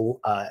we had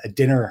a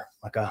dinner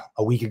like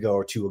a week ago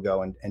or two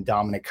ago, and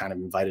Dominic kind of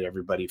invited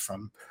everybody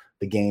from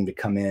the game to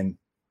come in.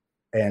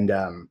 And,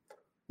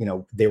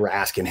 they were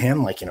asking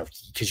him like,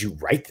 because you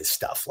write this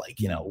stuff, like,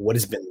 what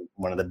has been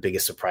one of the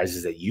biggest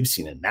surprises that you've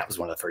seen? And that was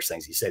one of the first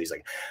things he said. He's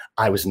like,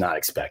 I was not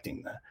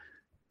expecting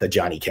the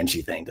Johnny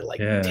Kenshi thing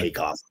to take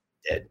off.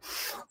 It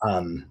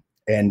did.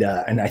 And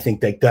I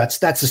think that that's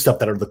the stuff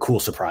that are the cool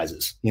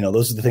surprises.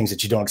 Those are the things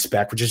that you don't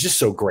expect, which is just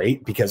so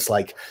great because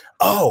like,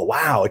 oh,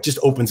 wow, it just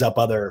opens up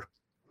other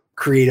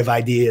creative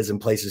ideas and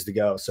places to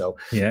go. So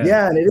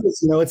and it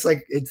is, it's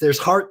like there's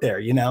heart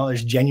there,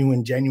 there's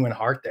genuine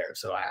heart there.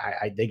 So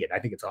I dig it. I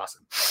think it's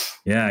awesome.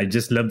 Yeah, I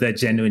just love that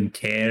genuine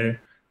care.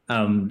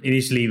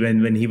 Initially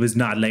when he was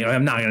not like,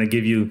 I'm not gonna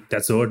give you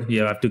that sword,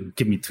 you have to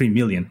give me 3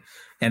 million.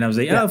 And I was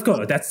like, oh, of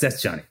course,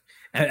 that's Johnny.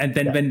 And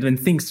then when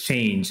things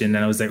change, and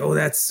then I was like, oh,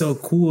 that's so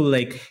cool.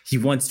 Like he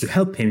wants to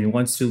help him. He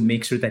wants to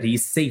make sure that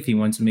he's safe. He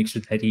wants to make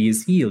sure that he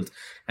is healed.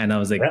 And I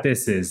was like,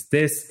 this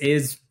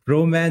is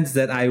romance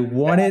that I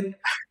wanted.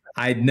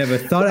 I never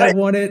thought I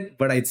wanted,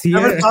 but it's here.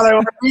 I never thought I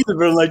wanted either,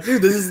 but I'm like,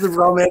 dude, this is the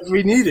romance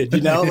we needed.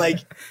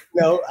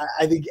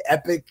 I think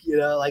epic,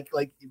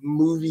 like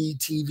movie,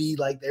 TV,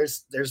 like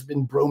there's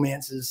been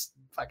bromances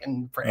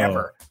fucking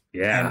forever. Oh,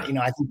 yeah. And,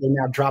 I think they're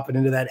now dropping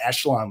into that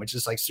echelon, which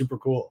is like super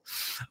cool.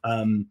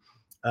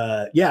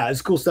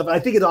 It's cool stuff. I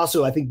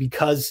think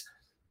because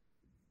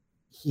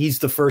he's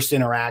the first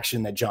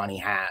interaction that Johnny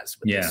has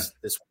with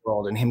this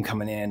world, and him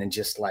coming in and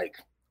just like,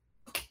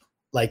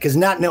 cause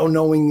not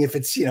knowing if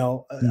it's,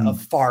 a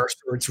farce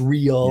or it's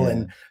real. Yeah.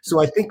 And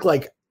so I think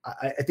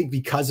I think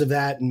because of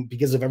that, and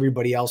because of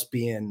everybody else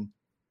being,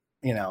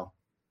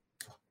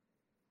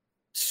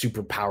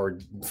 super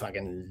powered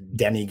fucking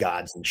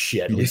demigods and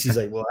shit. At least he's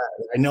like, well,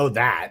 I know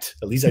that.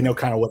 At least I know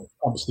kind of what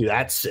comes through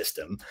that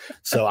system.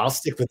 So I'll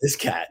stick with this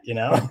cat,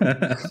 And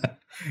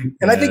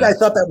I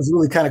thought that was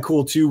really kind of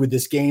cool too with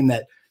this game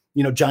that,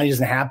 Johnny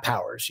doesn't have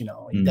powers, he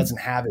doesn't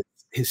have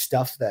his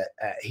stuff that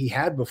he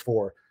had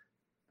before,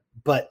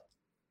 but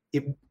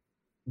which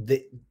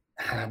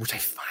I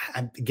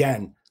find,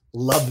 again,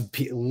 love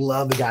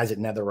the guys at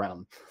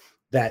NetherRealm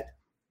that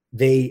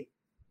they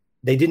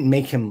didn't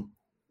make him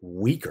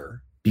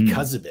weaker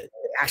because of it.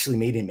 It actually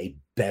made him a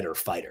better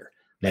fighter.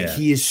 Like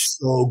he is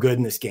so good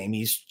in this game.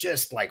 He's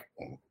just like,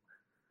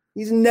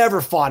 he's never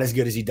fought as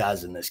good as he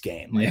does in this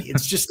game. Like,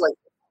 it's just like,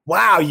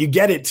 wow, you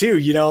get it too,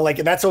 and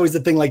that's always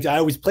the thing. Like I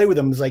always play with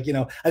him is like,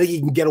 I think he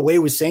can get away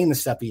with saying the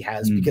stuff he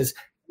has because he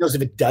knows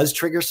if it does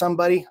trigger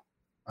somebody,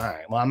 all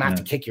right, well, I'm gonna have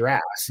to kick your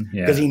ass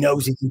because he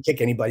knows he can kick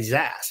anybody's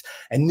ass.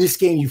 And this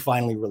game, you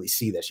finally really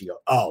see this. You go,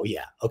 oh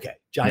yeah, okay.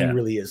 Johnny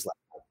really is like,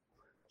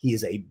 he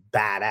is a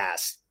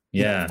badass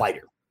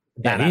fighter.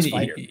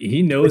 Fighter.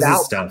 He knows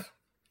his stuff.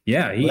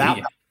 Yeah, he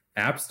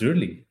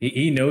absolutely.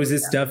 He knows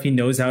his stuff. He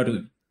knows how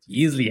to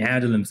easily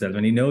handle himself,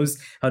 and he knows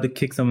how to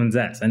kick someone's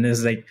ass. And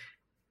it's like,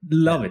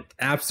 love it.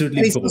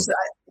 Absolutely cool.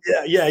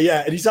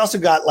 Yeah. And he's also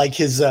got like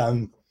his,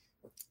 I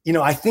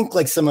think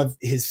like some of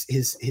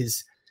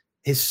his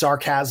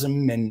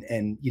sarcasm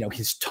and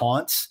his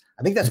taunts.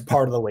 I think that's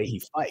part of the way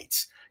he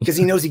fights because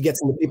he knows he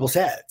gets into people's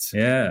heads.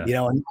 Yeah.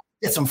 And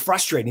gets him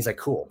frustrated. He's like,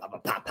 cool,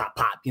 pop, pop,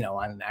 pop,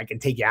 and I can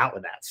take you out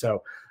with that.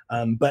 So,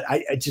 but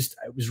it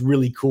was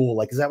really cool.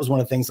 Like, cause that was one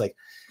of the things like,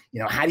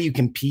 how do you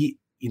compete,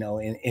 in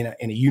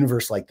a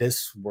universe like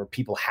this where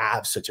people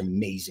have such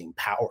amazing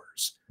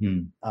powers?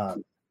 And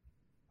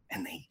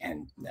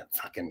the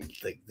fucking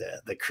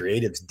the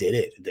creatives did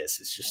it.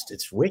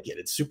 It's wicked.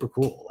 It's super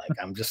cool. Like,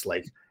 I'm just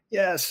like,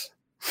 yes.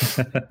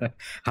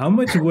 How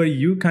much were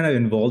you kind of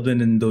involved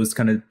in those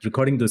kind of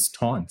recording those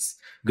taunts?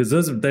 Because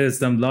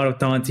there's a lot of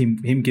taunts,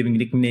 him giving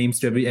nicknames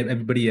to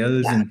everybody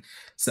else and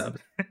So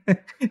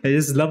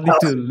it's just lovely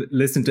to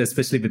listen to,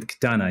 especially with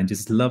Kitana, and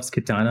just loves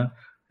Kitana,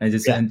 and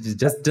just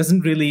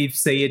doesn't really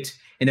say it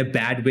in a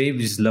bad way. We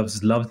just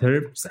loves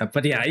her. So,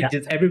 but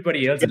just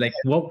everybody else like,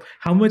 what?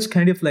 How much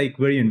kind of like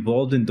were you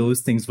involved in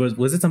those things?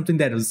 Was it something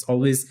that was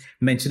always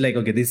mentioned? Like,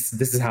 okay, this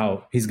is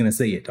how he's gonna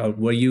say it, or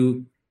were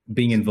you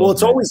being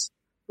involved?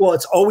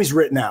 It's always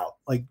written out.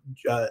 Like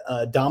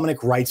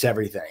Dominic writes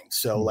everything.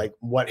 So like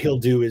what he'll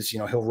do is,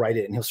 he'll write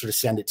it and he'll sort of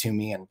send it to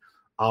me and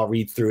I'll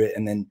read through it.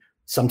 And then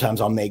sometimes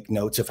I'll make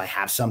notes if I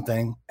have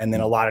something. And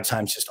then a lot of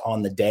times just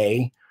on the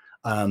day,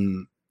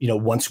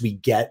 once we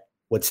get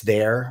what's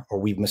there or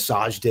we've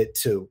massaged it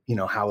to,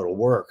 how it'll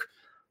work,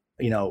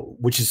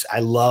 which is,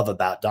 I love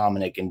about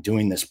Dominic and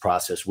doing this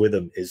process with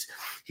him is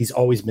he's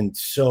always been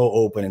so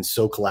open and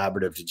so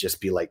collaborative to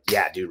just be like,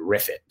 yeah, dude,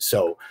 riff it.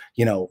 So,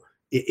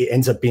 it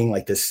ends up being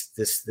like this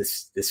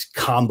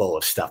combo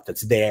of stuff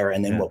that's there,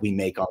 and then what we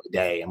make on the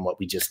day and what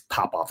we just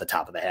pop off the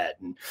top of the head.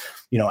 And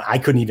I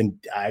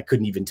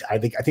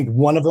think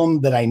one of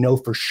them that I know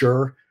for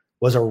sure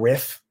was a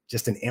riff,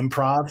 just an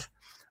improv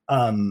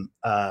from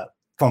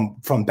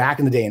back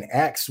in the day in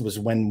X was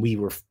when he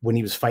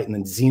was fighting the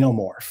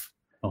Xenomorph.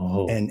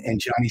 Oh. And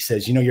Johnny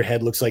says, your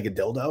head looks like a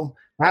dildo.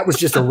 That was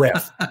just a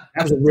riff. That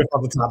was a riff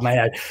off the top of my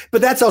head.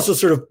 But that's also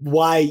sort of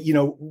why,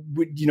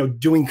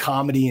 doing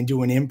comedy and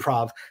doing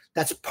improv,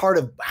 that's part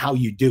of how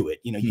you do it.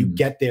 You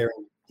get there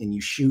and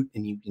you shoot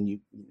and you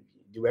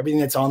do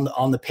everything that's on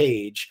the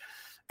page.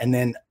 And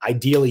then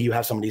ideally you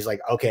have somebody who's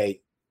like,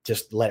 okay,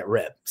 just let it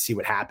rip, see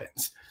what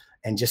happens.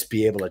 And just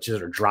be able to just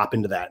sort of drop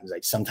into that. And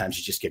like, sometimes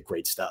you just get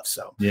great stuff.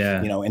 So,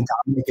 and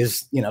Dominic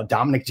is,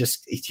 Dominic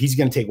he's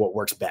going to take what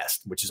works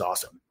best, which is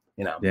awesome,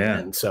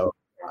 And so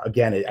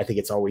again, I think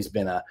it's always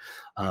been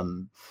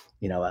an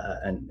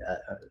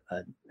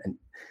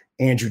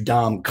Andrew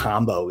Dom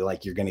combo.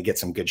 Like you're going to get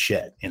some good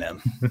shit,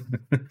 And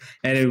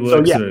it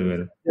works.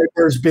 So,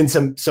 there's been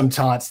some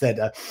taunts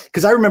that,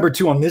 cause I remember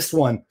too on this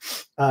one,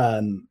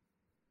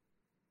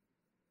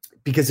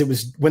 because it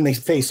was when they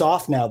face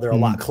off now, they're a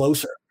lot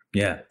closer.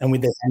 Yeah. And we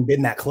hadn't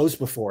been that close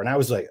before. And I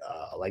was like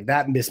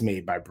that missed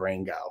me by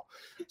brain go.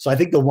 So I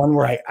think the one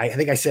where I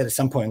think I said at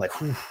some point, like,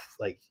 whew,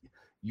 like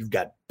you've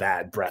got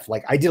bad breath.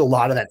 Like I did a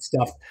lot of that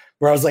stuff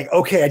where I was like,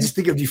 okay, I just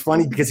think it'd be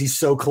funny because he's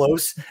so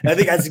close. And I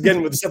think that's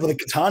again with the stuff with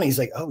the Katana, he's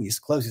like, oh, he's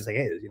close. He's like,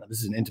 hey, this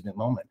is an intimate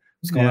moment.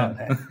 What's going on?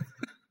 Man?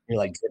 You're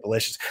like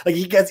delicious. Like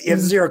he has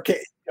zero.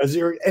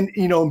 And,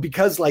 and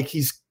because like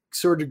he's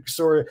sort of,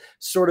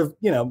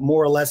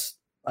 more or less,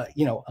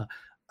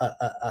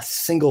 a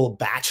single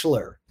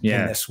bachelor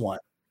in this one,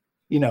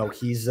 he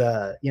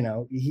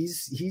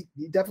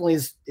definitely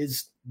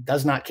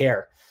does not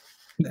care.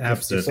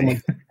 Absolutely.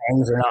 If someone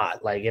or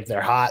not, like if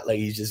they're hot, like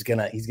he's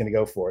gonna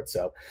go for it.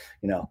 So,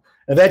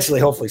 eventually,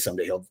 hopefully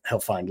someday he'll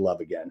find love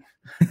again.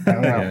 I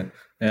don't know.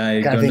 I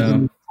don't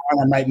know.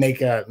 I might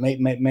make a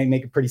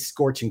pretty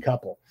scorching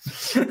couple.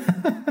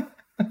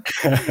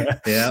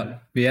 yeah.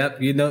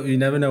 You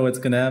never know what's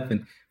gonna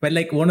happen. But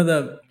like one of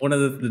the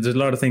there's a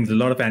lot of things, a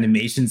lot of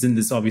animations in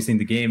this, obviously in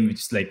the game,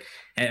 which is like,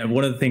 and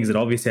one of the things that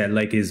obviously I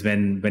like is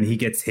when he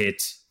gets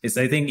hit.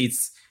 I think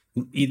it's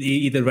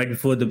either right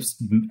before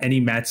any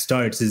match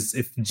starts is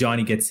if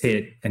Johnny gets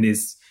hit and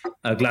his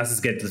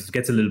glasses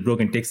gets a little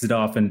broken, takes it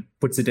off and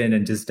puts it in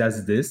and just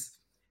does this.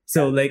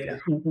 So like,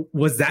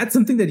 was that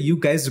something that you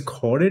guys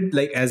recorded,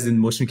 like as in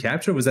motion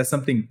capture? Or was that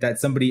something that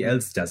somebody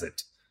else does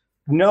it?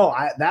 No,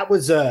 that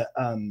was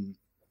something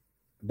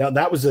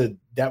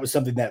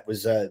that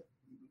was that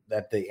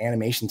the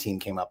animation team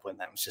came up with.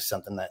 That was just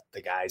something that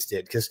the guys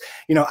did. Cause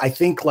I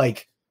think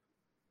like,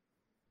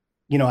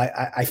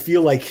 I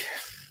feel like,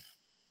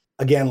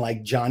 again,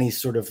 like Johnny's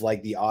sort of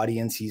like the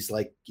audience. He's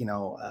like,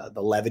 the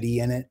levity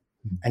in it.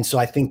 And so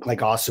I think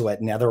like also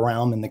at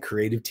NetherRealm and the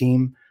creative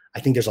team, I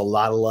think there's a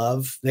lot of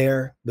love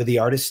there with the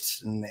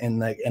artists and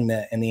the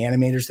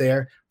animators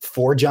there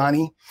for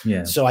Johnny.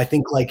 Yeah. So I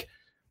think like,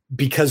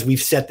 because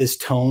we've set this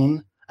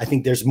tone, I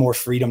think there's more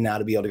freedom now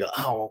to be able to go,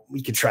 oh,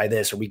 we could try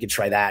this or we could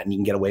try that and you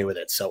can get away with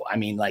it. So, I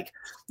mean, like,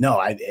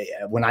 no,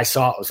 when I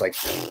saw it, I was like,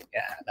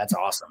 yeah, that's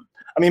awesome.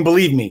 I mean,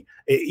 believe me,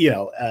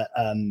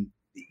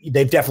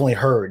 they've definitely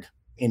heard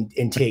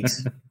in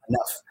takes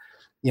enough,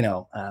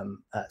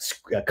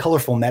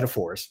 colorful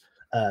metaphors,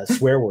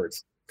 swear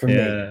words from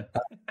me,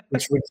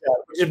 which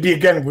would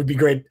be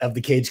great of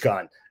the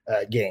CageCon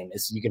game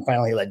is you can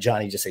finally let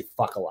Johnny just say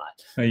fuck a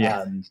lot. Oh,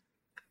 yeah.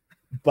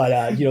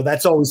 But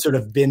that's always sort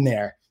of been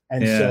there.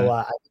 And so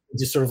I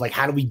just sort of like,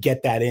 how do we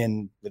get that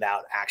in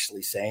without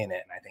actually saying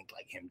it? And I think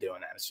like him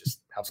doing that,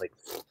 I was like,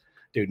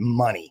 dude,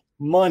 money.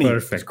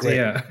 Perfect. Great.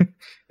 Yeah.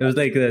 It was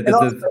like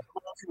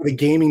the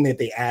gaming that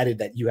they added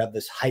that you have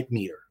this hype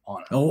meter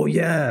on it. Oh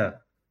yeah.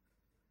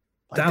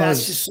 Like,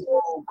 that's just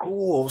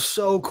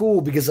so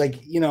cool because like,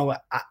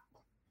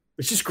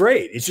 it's just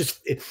great. It's just,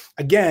 it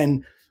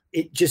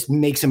just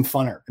makes him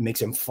funner. It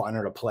makes him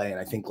funner to play. And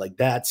I think like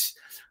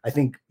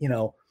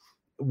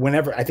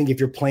whenever I think if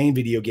you're playing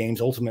video games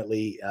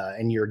ultimately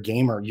and you're a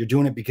gamer, you're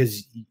doing it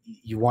because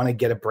you want to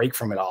get a break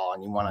from it all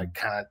and you want to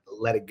kind of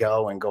let it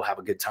go and go have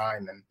a good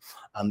time.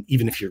 And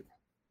even if you're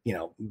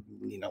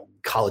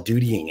Call of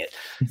Dutying it,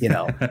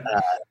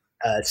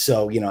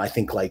 so, I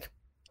think like,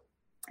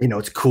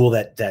 it's cool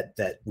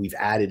that we've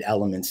added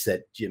elements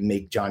that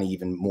make Johnny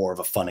even more of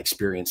a fun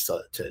experience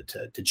to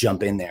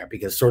jump in there,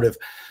 because sort of,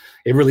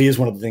 it really is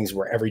one of the things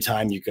where every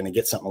time you're going to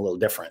get something a little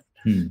different,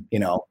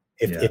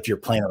 if you're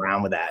playing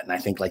around with that. And I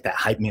think like that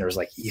hype meter is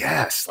like,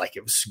 yes, like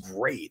it was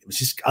great. It was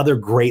just other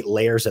great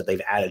layers that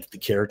they've added to the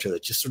character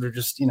that just sort of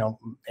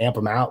amp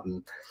them out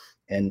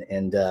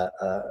and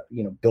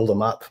build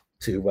them up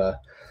to,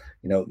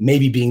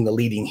 maybe being the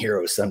leading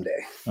hero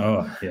someday.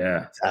 Oh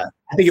yeah.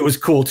 I think it was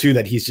cool too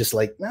that he's just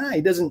like, he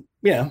doesn't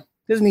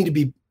need to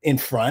be in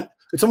front.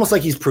 It's almost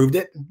like he's proved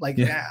it. Like,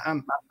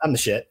 I'm the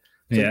shit.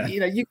 So, you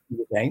can do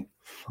the thing.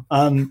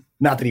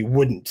 Not that he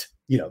wouldn't,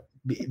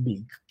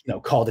 be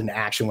called into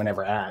action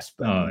whenever asked.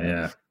 But,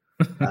 I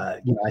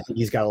think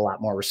he's got a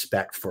lot more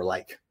respect for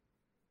like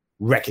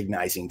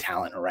recognizing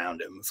talent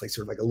around him. It's like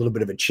sort of like a little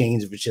bit of a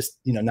change of it's just,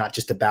 not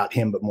just about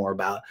him, but more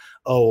about,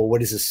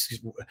 what is this?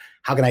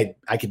 How can I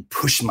could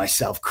push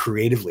myself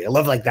creatively? I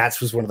love like that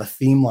was one of the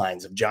theme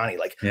lines of Johnny.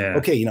 Like,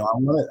 okay,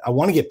 I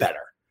want to get better.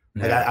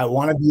 Like I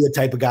want to be the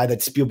type of guy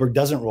that Spielberg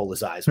doesn't roll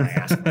his eyes when I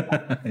ask him.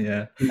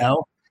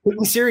 Take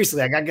me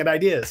seriously. I got good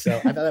ideas. So I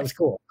thought that was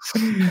cool.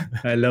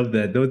 I love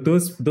that.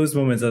 Those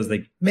moments I was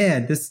like,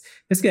 man, this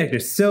character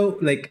is so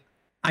like,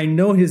 I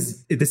know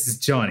this is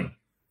Johnny,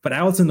 but I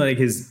also know like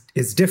his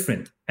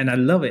different, and I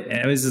love it.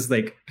 And I was just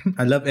like,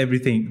 I love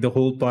everything. The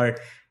whole part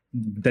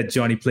that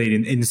Johnny played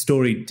in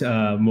story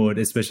mode,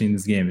 especially in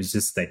this game, is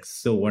just like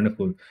so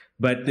wonderful.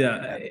 But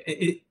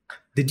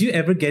did you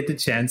ever get the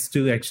chance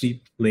to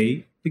actually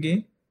play the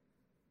game?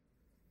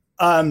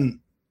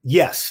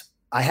 Yes,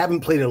 I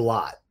haven't played it a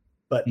lot,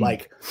 but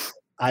like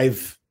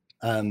I've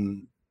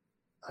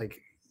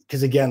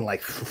because again,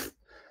 like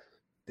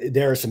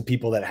there are some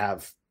people that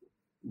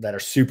are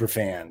super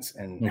fans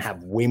and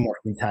have way more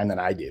free time than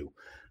I do,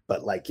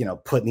 but like,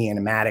 putting the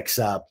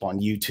animatics up on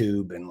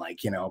YouTube and like,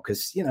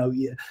 cause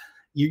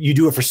you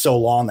do it for so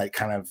long that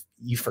kind of,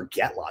 you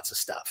forget lots of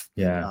stuff.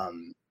 Yeah.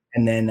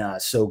 And then,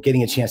 so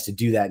getting a chance to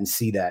do that and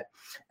see that.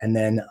 And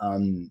then,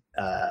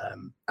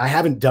 I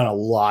haven't done a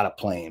lot of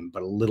playing,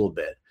 but a little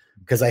bit,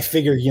 cause I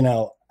figure,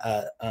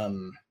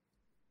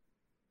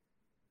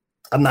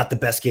 I'm not the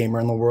best gamer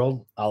in the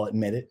world. I'll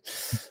admit it.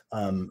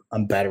 I'm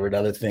better at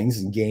other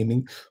things in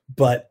gaming,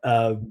 but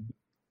I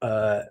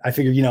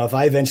figure, if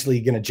I eventually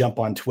going to jump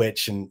on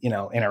Twitch and,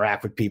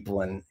 interact with people,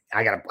 and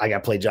I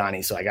gotta play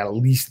Johnny. So I got to at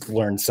least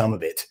learn some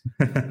of it,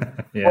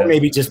 or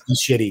maybe just be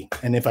shitty.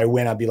 And if I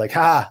win, I'll be like,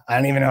 I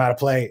don't even know how to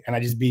play. And I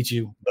just beat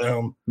you.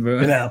 Boom.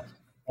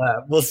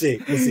 We'll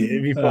see.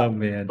 It'd be fun. Oh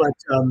man. But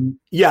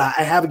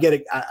I have to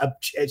get a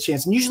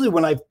chance. And usually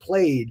when I've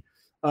played,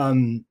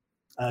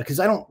 because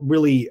I don't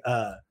really,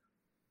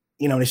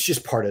 it's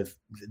just part of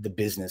the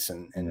business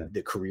and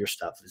the career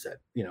stuff is that,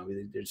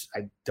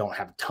 I don't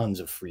have tons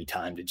of free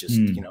time to just,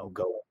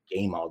 go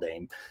game all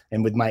day.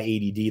 And with my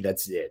ADD,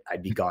 that's it.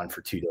 I'd be gone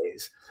for 2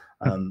 days.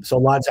 So a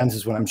lot of times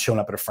is when I'm showing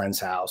up at a friend's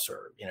house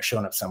or,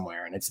 showing up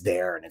somewhere and it's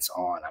there and it's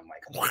on, I'm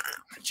like,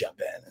 jump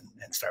in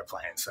and start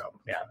playing. So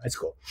yeah, it's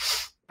cool.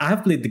 I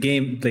have played the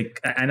game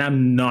and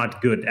I'm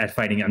not good at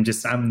fighting. I'm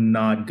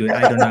not good.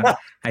 I don't know.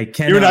 I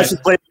cannot. You and I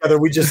should play together.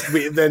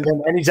 Then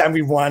anytime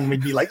we won,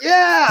 we'd be like,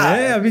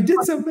 yeah, we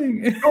did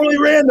something totally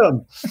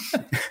random.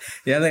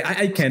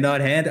 I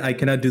cannot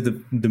do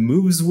the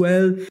moves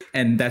well,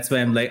 and that's why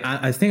I'm like,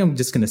 I think I'm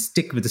just gonna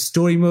stick with the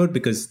story mode,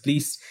 because at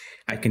least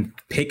I can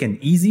pick an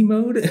easy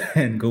mode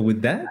and go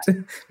with that.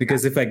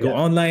 Because if I go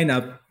online,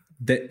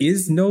 there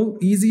is no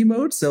easy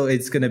mode, so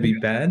it's gonna be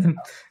bad. And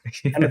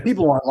the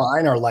people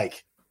online are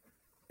like,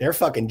 they're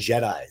fucking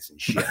Jedis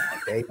and shit.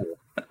 Like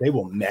they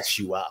will mess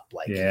you up.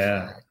 Like,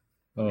 they're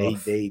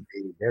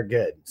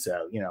good.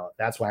 So,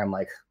 that's why I'm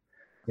like,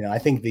 I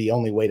think the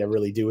only way to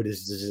really do it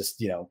is to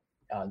just,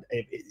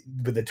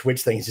 with the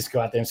Twitch thing, is just go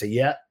out there and say,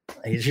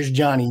 here's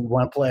Johnny. You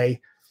want to play?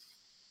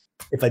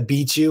 If I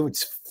beat you,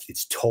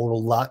 it's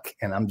total luck,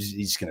 and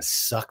he's just going to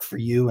suck for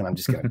you, and I'm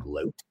just going to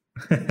gloat.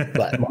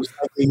 But most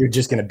likely you're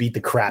just going to beat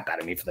the crap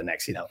out of me for the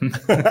next,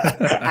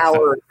 hour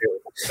or two.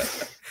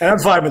 And I'm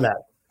fine with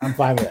that.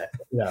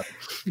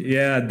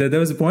 Yeah, there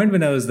was a point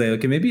when I was like,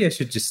 okay, maybe I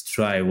should just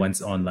try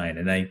once online.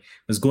 And I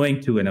was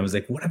going to, and I was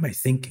like, what am I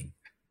thinking?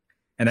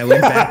 And I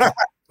went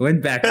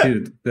back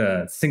to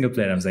the single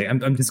player. I was like,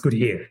 I'm just good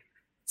here.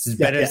 It's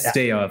better to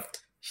stay off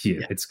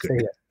here. It's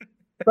good.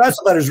 That's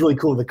what is really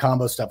cool. The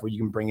combo stuff where you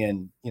can bring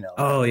in,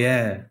 Oh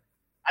yeah.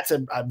 That's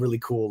a really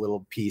cool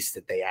little piece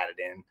that they added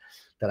in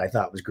that I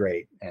thought was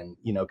great. And,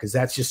 because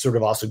that's just sort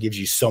of also gives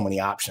you so many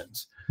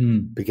options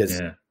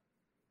because,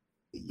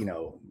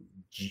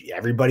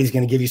 everybody's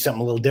going to give you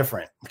something a little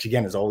different, which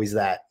again is always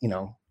that, and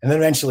then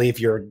eventually if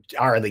you're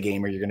the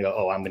gamer, you're going to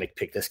go, I'm going to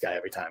pick this guy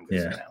every time.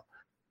 Because,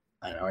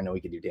 I know he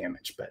can do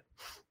damage, but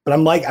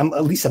I'm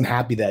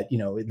happy that,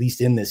 at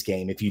least in this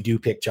game, if you do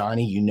pick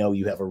Johnny,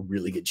 you have a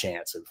really good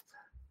chance of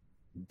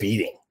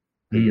beating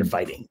who you're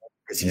fighting,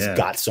 because he's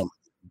got some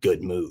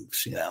good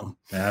moves,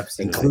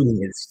 Absolutely.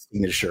 including his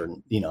signature,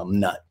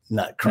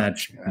 nut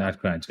crunch. Nut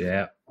crunch,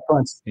 yeah.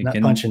 punch,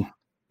 not punching.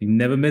 You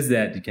never miss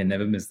that. You can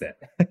never miss that.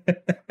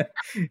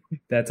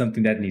 That's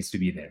something that needs to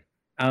be there.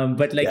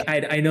 But like,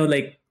 I know,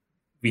 like,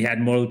 we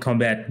had Mortal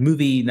Kombat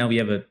movie. Now we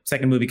have a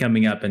second movie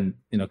coming up, and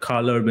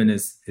Carl Urban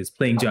is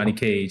playing Johnny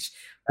Cage.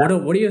 What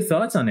are your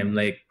thoughts on him?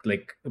 Like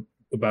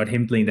about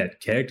him playing that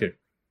character?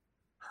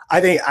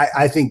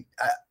 I think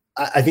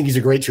he's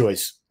a great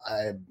choice.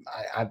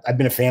 I've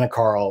been a fan of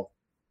Carl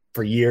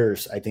for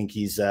years. I think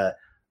he's I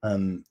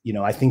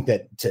think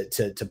that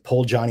to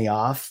pull Johnny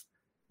off,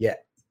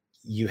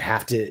 you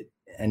have to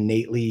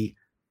innately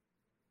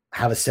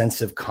have a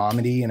sense of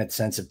comedy and a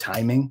sense of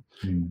timing.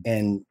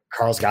 And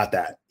Carl's got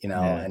that,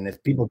 and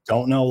if people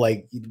don't know,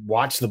 like,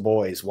 watch The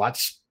Boys,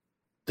 watch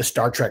the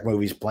Star Trek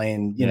movies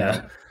playing,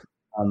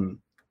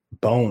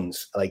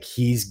 Bones. Like,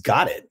 he's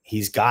got it.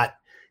 He's got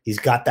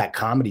that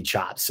comedy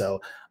chop.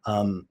 So,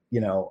 I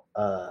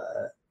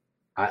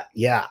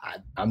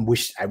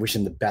wish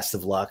him the best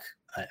of luck.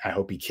 I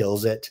hope he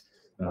kills it.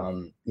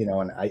 And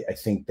I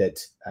think that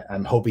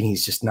I'm hoping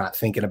he's just not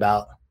thinking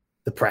about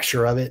the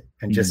pressure of it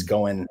and just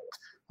going,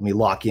 let me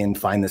lock in,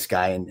 find this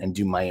guy and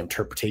do my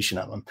interpretation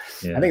of him.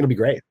 I think it'll be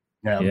great.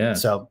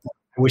 So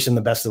I wish him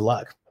the best of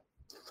luck.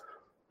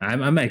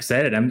 I'm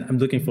excited. I'm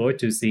looking forward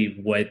to see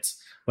what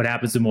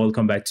happens to Mortal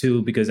Kombat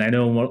 2, because I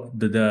know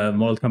the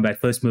Mortal Kombat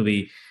first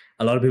movie,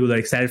 a lot of people are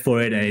excited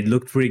for it, and it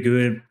looked pretty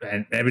good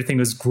and everything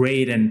was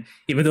great. And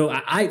even though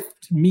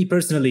me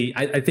personally,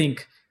 I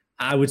think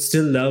I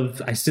still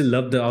love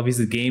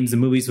obviously the games. The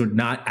movies were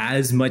not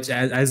as much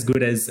as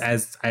good as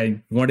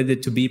I wanted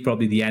it to be.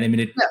 Probably the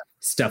animated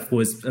stuff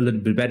was a little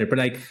bit better. But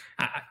like,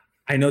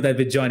 I know that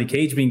with Johnny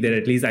Cage being there,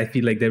 at least I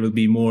feel like there will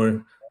be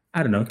more,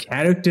 I don't know,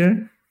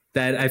 character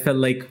that I felt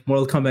like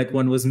Mortal Kombat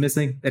 1 was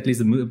missing, at least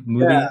the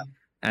movie.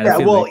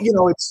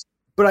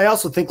 But I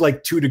also think,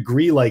 like, to a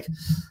degree, like,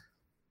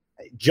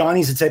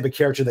 Johnny's the type of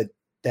character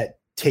that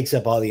takes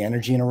up all the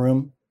energy in a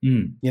room.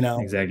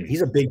 Exactly.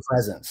 He's a big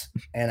presence.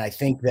 And I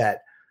think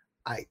that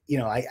I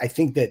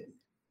think that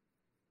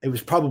it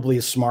was probably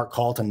a smart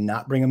call to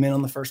not bring him in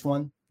on the first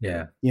one.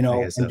 And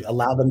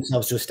allow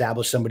themselves to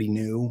establish somebody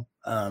new,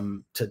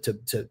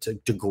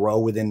 to grow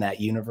within that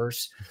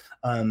universe.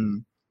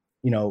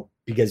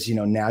 Because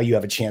now you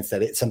have a chance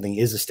that something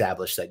is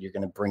established that you're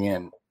going to bring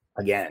in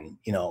again,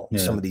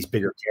 some of these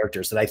bigger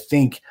characters that I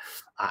think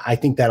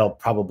that'll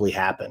probably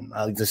happen.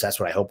 At least that's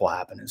what I hope will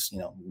happen is,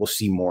 we'll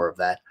see more of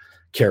that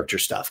character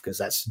stuff. Cause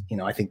that's,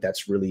 I think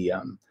that's really,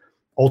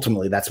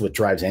 ultimately that's what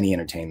drives any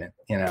entertainment,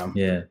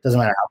 It doesn't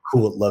matter how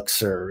cool it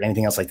looks or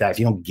anything else like that. If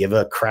you don't give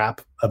a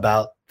crap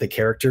about the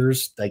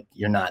characters, like,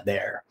 you're not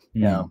there,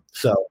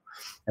 So,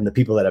 and the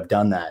people that have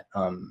done that,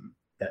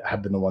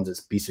 have been the ones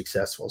that be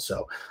successful.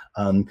 So,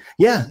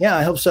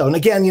 I hope so. And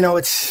again,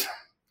 it's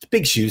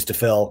big shoes to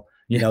fill,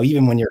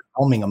 even when you're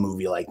filming a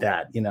movie like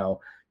that,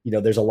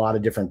 there's a lot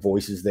of different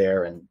voices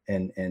there and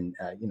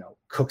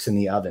cooks in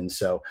the oven.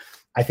 So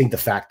I think the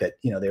fact that,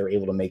 they were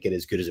able to make it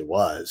as good as it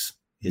was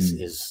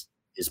is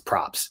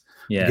props.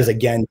 Because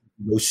again,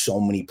 you go so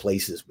many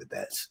places with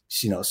this,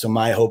 so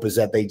my hope is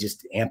that they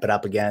just amp it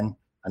up again,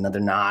 another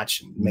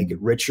notch, and make it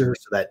richer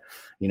so that,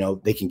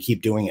 they can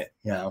keep doing it,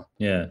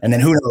 And then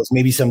who knows,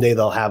 maybe someday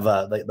they'll have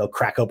they'll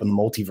crack open the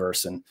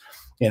multiverse and,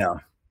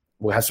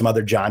 we'll have some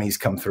other Johnnies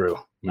come through.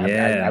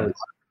 I would,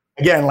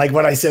 again, like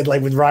what I said,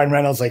 like with Ryan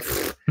Reynolds, like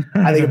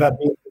I think about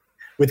being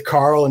with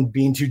Carl and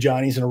being two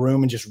Johnnies in a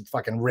room and just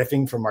fucking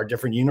riffing from our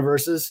different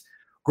universes.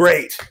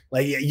 Great.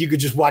 Like, you could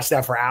just watch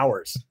that for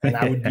hours, and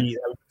that would be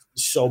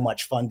so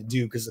much fun to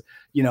do. Cause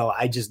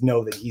I just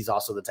know that he's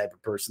also the type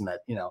of person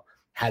that,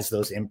 has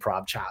those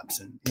improv chops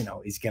and,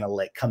 he's going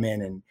to come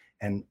in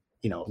and,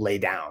 lay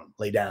down.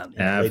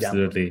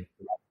 Absolutely. Lay down.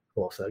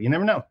 Cool. So you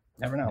never know.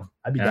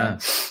 I'd be down.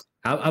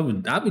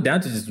 I'll be down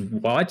to just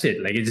watch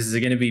it. Like, it's just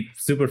going to be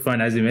super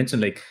fun. As you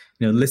mentioned, like,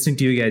 listening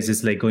to you guys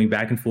just like going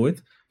back and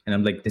forth. And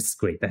I'm like, this is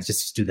great. Let's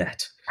just do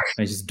that.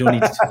 I just don't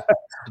need to,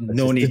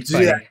 no need to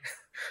fight.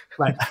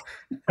 Right.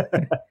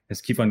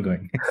 Just keep on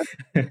going.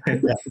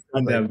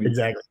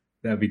 Exactly.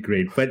 That'd be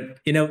great. But,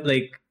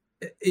 like,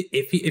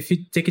 if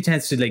you take a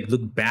chance to like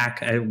look back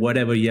at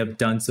whatever you have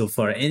done so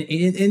far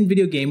in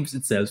video games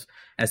itself,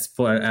 as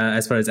far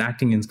as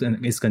acting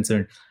is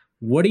concerned,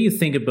 what do you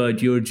think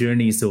about your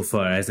journey so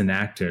far as an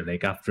actor?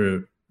 Like,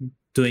 after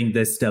doing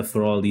this stuff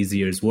for all these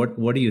years, what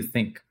do you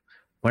think?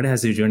 What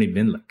has your journey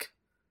been like?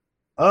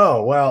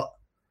 Oh, well,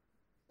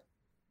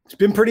 it's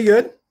been pretty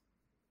good.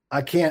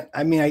 I could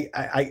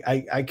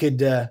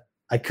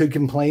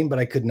complain, but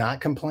I could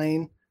not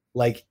complain.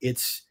 Like, I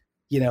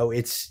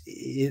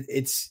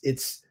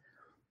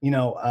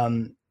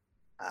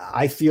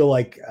feel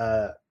like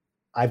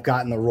I've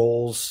gotten the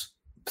roles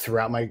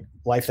throughout my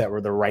life that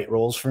were the right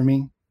roles for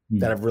me,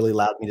 that have really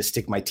allowed me to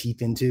stick my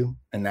teeth into,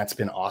 and that's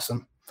been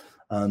awesome.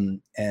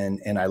 And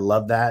I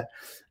love that.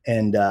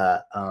 And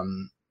I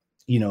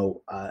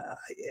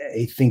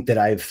think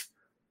that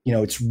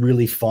it's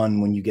really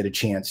fun when you get a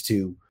chance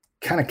to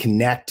kind of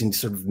connect and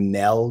sort of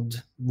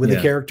meld with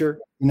a character.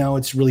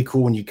 It's really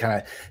cool when you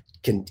kind of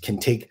can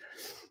take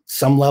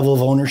some level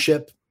of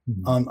ownership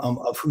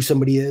of who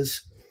somebody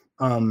is.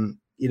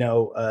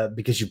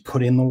 because you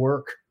put in the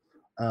work.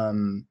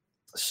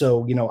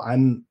 So,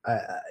 again,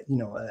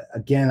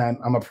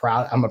 I'm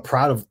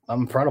proud of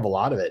a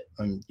lot of it.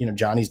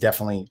 Johnny's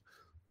definitely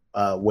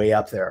way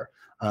up there.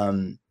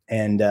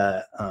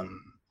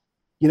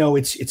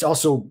 It's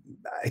also,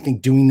 I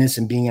think, doing this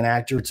and being an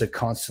actor, it's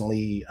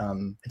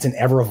it's an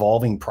ever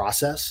evolving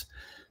process,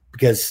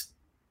 because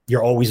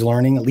you're always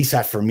learning. At least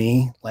that for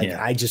me,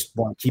 I just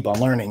want to keep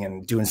on learning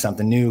and doing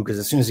something new, because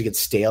as soon as it gets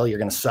stale, you're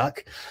going to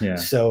suck. Yeah.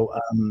 So,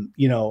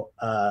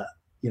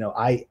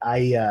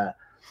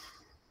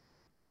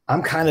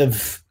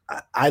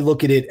 I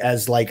look at it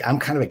as like, I'm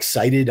kind of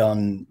excited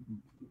on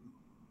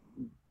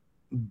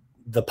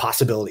the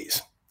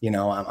possibilities.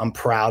 I'm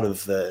proud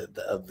of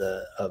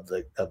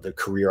the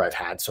career I've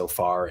had so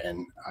far.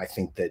 And I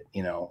think that,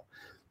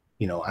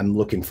 I'm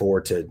looking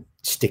forward to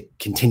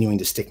continuing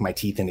to stick my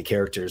teeth into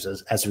characters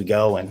as we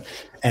go, and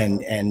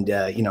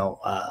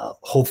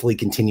hopefully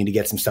continue to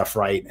get some stuff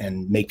right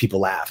and make people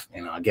laugh.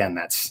 Again,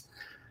 that's,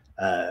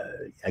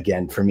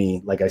 again, for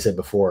me, like I said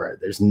before,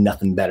 there's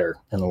nothing better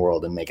in the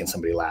world than making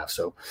somebody laugh.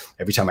 So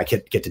every time I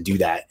get to do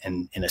that,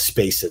 and in a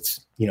space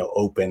that's,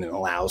 open and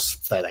allows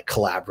that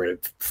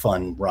collaborative,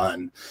 fun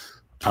run,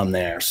 I'm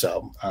there.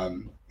 So,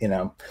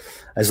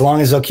 as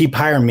long as they'll keep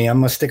hiring me,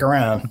 I'm going to stick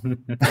around.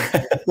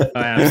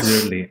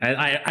 Absolutely.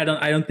 I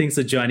don't think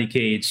so. Johnny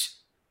Cage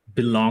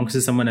belongs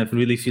to someone. I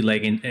really feel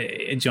like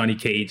in Johnny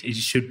Cage, it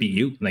should be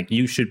you. Like,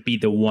 you should be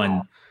the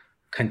one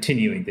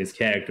continuing this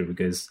character,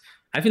 because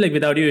I feel like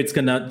without you, it's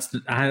gonna.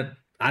 I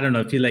don't know.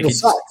 I feel like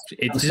it's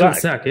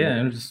just suck.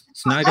 Yeah,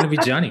 it's not gonna be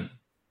Johnny.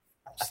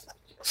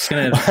 It's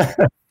gonna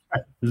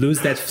lose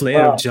that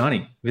flair of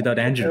Johnny without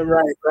Andrew.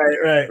 Right.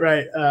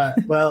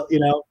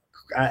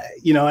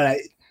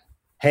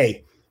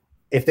 Hey,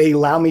 if they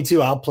allow me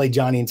to, I'll play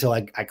Johnny until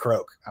I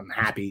croak. I'm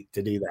happy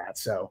to do that.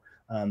 So,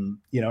 and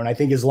I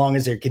think as long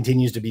as there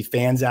continues to be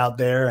fans out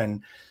there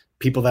and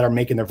people that are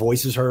making their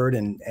voices heard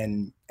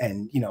and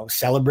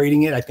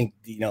celebrating it, I think,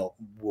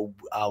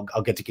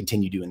 I'll get to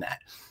continue doing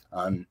that.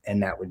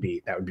 And that would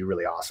be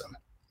really awesome.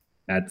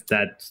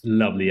 That's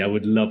lovely. I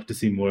would love to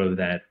see more of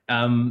that.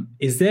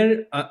 Is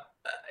there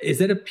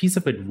a piece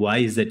of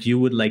advice that you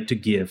would like to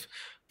give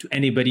to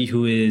anybody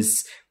who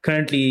is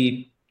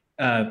currently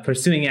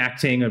pursuing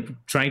acting or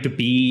trying to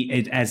be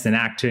as an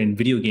actor in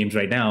video games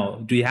right now?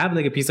 Do you have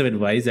like a piece of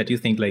advice that you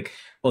think like,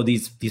 oh,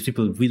 these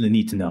people really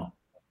need to know?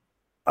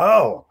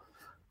 Oh,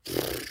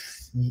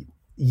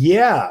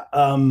 yeah.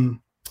 Well,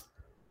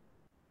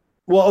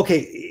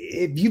 okay.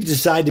 If you've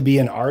decided to be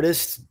an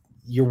artist,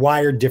 you're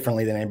wired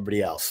differently than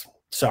everybody else.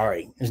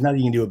 Sorry, there's nothing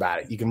you can do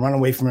about it. You can run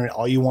away from it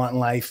all you want in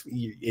life.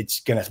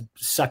 It's going to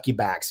suck you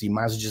back. So you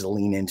might as well just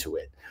lean into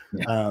it.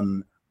 Yeah.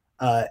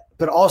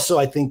 But also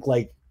I think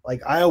like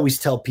I always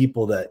tell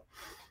people that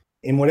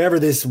in whatever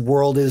this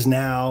world is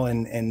now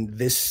and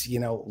this,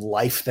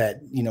 life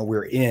that,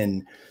 we're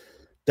in,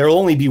 there'll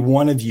only be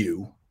one of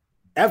you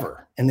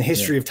ever in the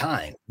history of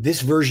time,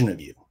 this version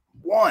of you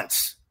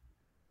once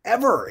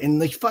ever in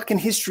the fucking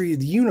history of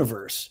the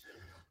universe.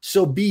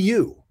 So be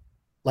you.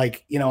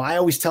 Like, I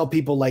always tell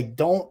people, like,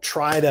 don't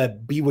try to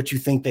be what you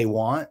think they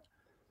want,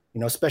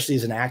 especially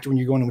as an actor when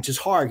you're going, which is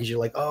hard because you're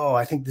like, oh,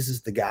 I think this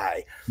is the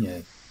guy. Yeah.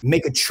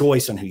 Make a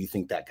choice on who you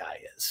think that guy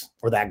is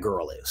or that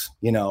girl is,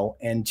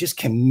 and just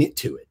commit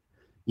to it.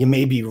 You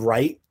may be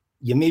right.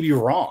 You may be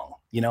wrong.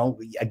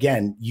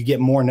 Again, you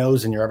get more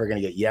no's than you're ever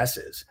going to get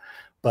yeses.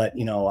 But,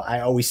 I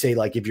always say,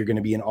 like, if you're going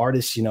to be an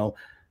artist, do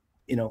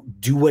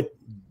what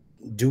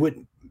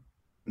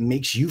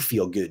makes you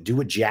feel good. Do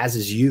what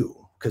jazzes you.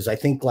 Because I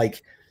think,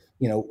 like,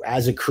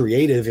 as a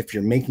creative, if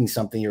you're making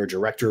something, you're a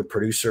director or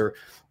producer,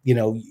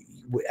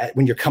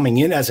 when you're coming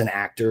in as an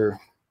actor,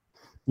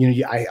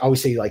 I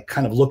always say, like,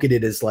 kind of look at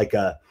it as like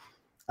a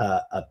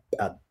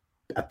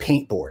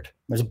paint board.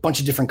 There's a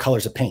bunch of different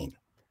colors of paint.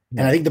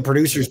 And I think the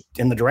producers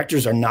and the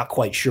directors are not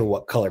quite sure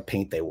what color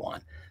paint they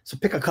want. So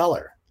pick a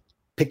color.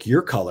 Pick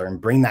your color and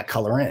bring that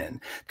color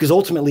in. Because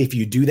ultimately, if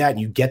you do that and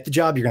you get the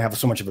job, you're going to have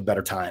so much of a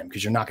better time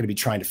because you're not going to be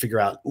trying to figure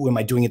out, oh, am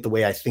I doing it the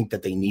way I think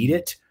that they need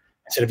it?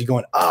 Instead of you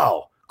going,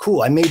 oh,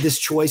 cool, I made this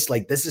choice.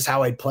 Like, this is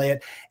how I'd play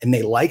it. And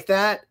they like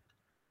that.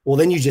 Well,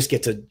 then you just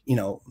get to,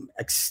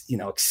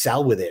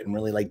 excel with it and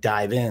really like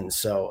dive in.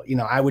 So,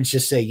 I would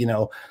just say,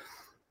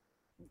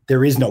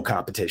 there is no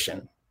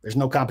competition. There's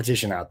no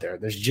competition out there.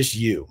 There's just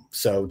you.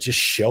 So just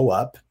show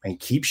up and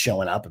keep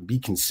showing up and be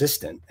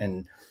consistent.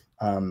 And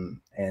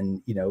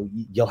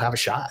you'll have a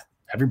shot.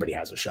 Everybody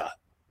has a shot.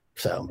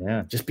 So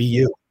just be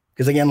you.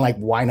 Because again, like,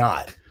 why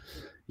not?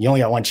 You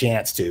only got one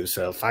chance to,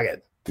 so fuck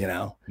it.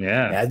 I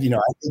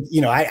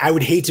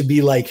would hate to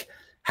be like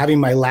having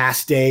my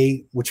last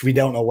day, which we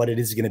don't know what it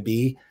is going to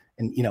be,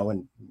 and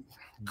and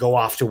go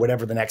off to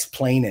whatever the next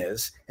plane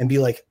is and be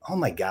like, oh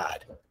my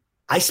God,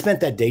 I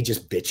spent that day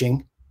just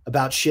bitching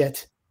about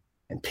shit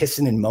and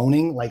pissing and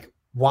moaning. Like,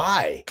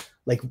 why?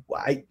 Like,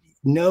 I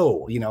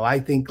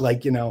think,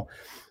 like,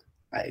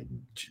 I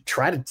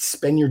try to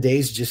spend your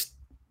days just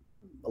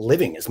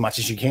living as much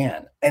as you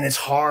can. And it's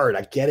hard.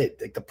 I get it.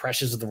 Like the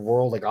pressures of the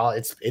world, like all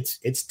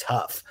it's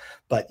tough.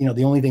 But you know,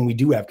 the only thing we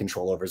do have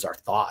control over is our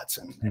thoughts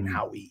and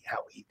how we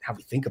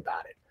think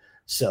about it.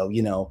 So,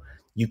 you know,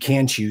 you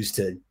can choose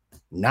to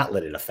not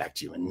let it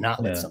affect you and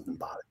not let something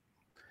bother you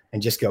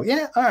and just go,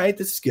 yeah, all right,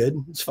 this is good.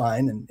 It's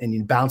fine. And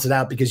you bounce it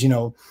out because, you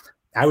know,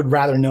 I would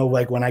rather know,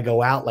 like when I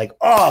go out, like,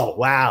 oh,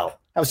 wow,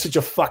 that was such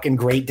a fucking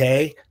great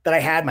day that I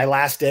had. My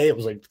last day, it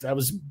was like, that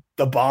was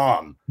the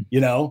bomb, you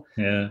know?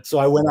 Yeah. So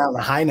I went out on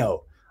a high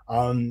note.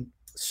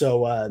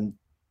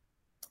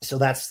 So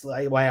that's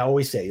like why I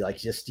always say, like,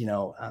 just, you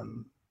know,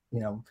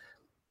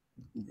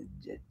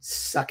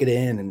 suck it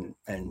in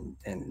and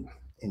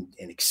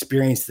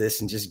experience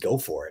this and just go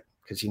for it.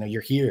 Cause you know,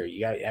 you're here,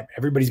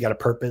 everybody's got a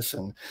purpose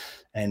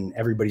and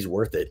everybody's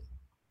worth it.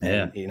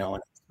 And, you know,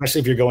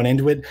 especially if you're going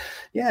into it,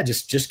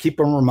 just keep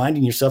on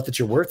reminding yourself that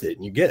you're worth it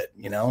and you get it,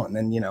 you know, and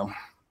then, you know,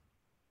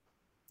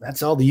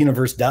 that's all the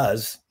universe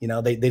does. You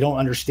know, they don't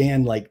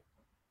understand like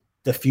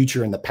the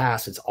future and the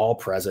past. It's all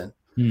present.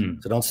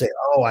 So don't say,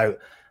 oh,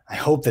 I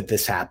hope that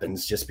this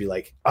happens. Just be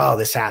like, oh,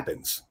 this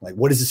happens. Like,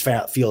 what does this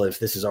feel if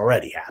this has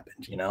already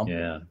happened, you know?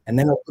 Yeah. And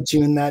then it'll put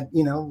you in that,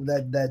 you know,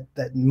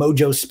 that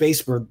mojo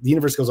space where the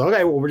universe goes,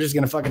 okay, well, we're just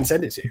going to fucking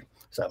send it to you.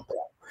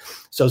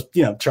 So,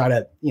 you know, try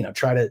to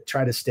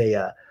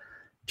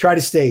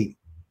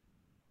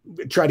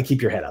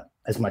keep your head up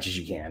as much as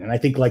you can. And I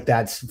think like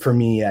that's for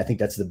me, I think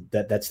that's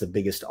the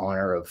biggest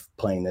honor of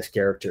playing this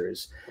character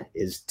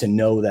is to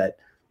know that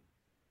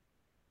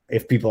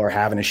if people are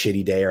having a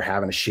shitty day or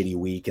having a shitty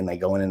week and they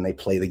go in and they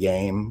play the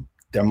game,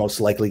 they're most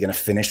likely going to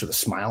finish with a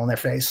smile on their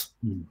face.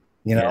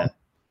 You know,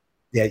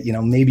 you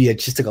know, maybe it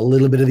just took a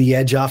little bit of the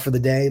edge off for the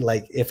day.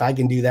 Like if I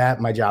can do that,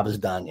 my job is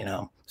done, you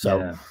know?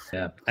 So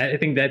I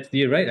think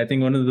you're right. I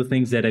think one of the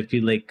things that I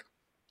feel like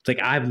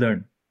I've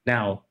learned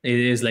now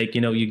is like,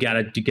 you know, you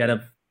gotta,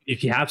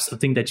 if you have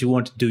something that you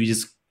want to do, you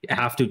just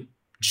have to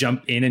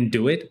jump in and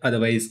do it.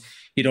 Otherwise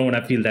you don't want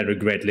to feel that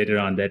regret later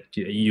on that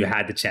you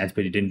had the chance,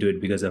 but you didn't do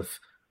it because of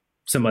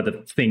some other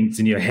things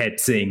in your head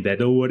saying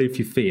that, oh, what if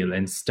you fail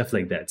and stuff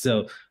like that.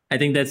 So I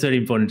think that's very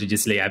important to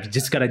just I've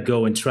just got to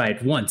go and try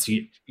it once.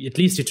 At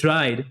least you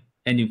tried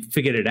and you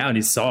figured it out.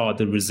 You saw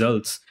the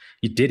results.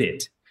 You did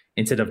it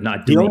instead of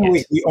not doing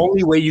it. The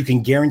only way you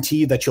can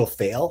guarantee that you'll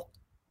fail,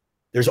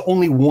 there's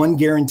only one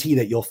guarantee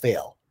that you'll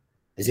fail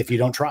is if you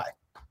don't try.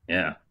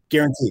 Yeah.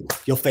 Guaranteed.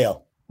 You'll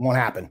fail. Won't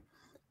happen.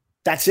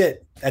 That's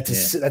it. That's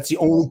the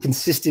only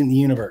consistent in the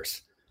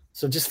universe.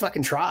 So just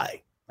fucking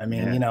try. I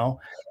mean, you know,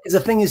 because the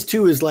thing is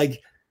too, is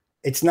like,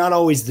 it's not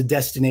always the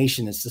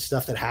destination. It's the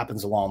stuff that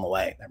happens along the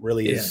way. That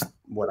really is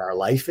what our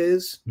life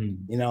is,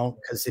 you know,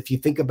 because if you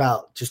think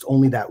about just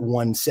only that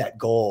one set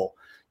goal,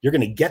 you're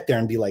going to get there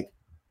and be like,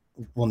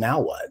 well, now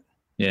what?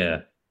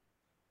 Yeah.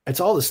 It's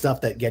all the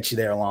stuff that gets you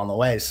there along the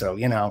way. So,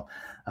 you know,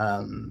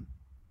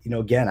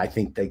 again, I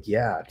think that,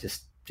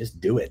 just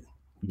do it.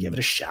 Give it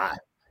a shot.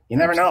 You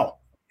never know.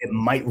 It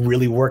might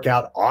really work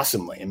out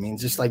awesomely. I mean,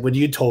 just like what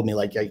you told me,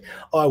 like,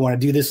 oh, I want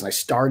to do this. And I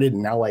started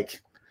and now like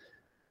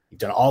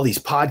you've done all these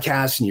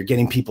podcasts and you're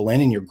getting people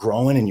in and you're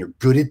growing and you're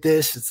good at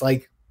this. It's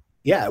like,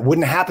 it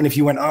wouldn't happen if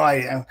you went, oh,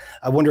 I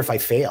wonder if I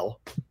fail.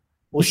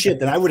 Well, shit,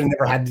 then I would have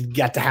never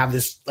got to have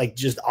this like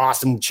just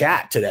awesome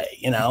chat today,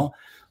 you know,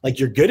 like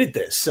you're good at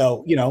this.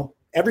 So, you know,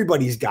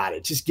 everybody's got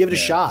it. Just give it a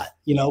shot,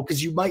 you know,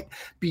 because you might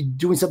be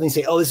doing something and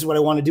say, oh, this is what I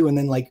want to do. And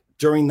then like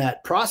during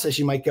that process,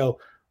 you might go,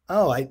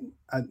 oh, I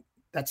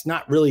that's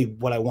not really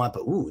what I want,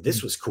 but ooh,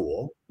 this was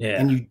cool. Yeah.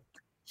 And you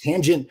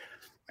tangent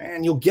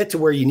and you'll get to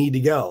where you need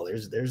to go.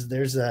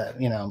 There's a,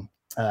 you know,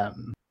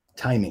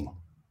 timing,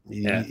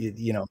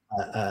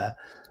 the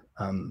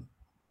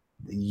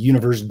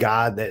universe,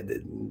 God,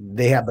 that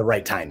they have the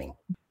right timing.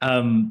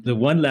 The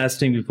one last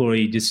thing before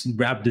we just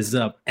wrap this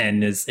up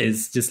and is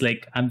just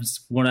like, I'm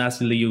just want to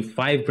ask you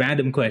 5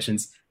 random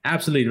questions,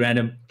 absolutely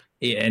random.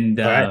 And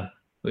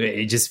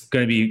it's just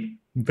going to be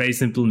very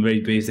simple and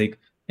very basic.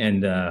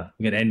 And we're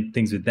going to end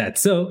things with that.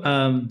 So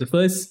the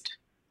first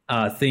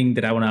thing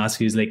that I want to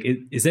ask you is like,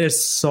 is there a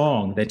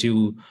song that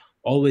you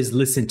always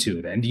listen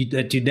to and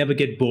that you never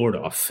get bored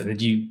of and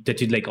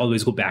that you like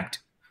always go back to?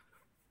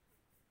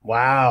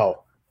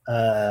 Wow.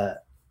 That's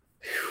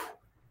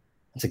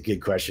a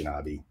good question,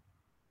 Abhi.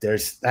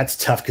 That's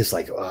tough because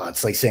like,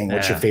 it's like saying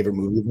what's your favorite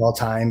movie of all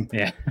time?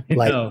 Yeah.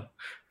 Like,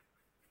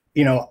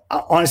 you know,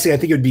 honestly, I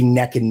think it would be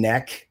neck and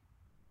neck.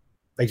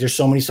 Like there's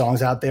so many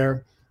songs out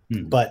there,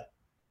 but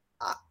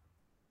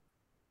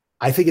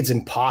I think it's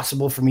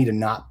impossible for me to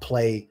not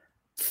play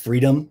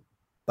Freedom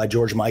by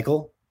George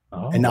Michael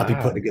and not be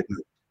put in a good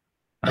mood.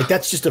 Like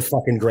that's just a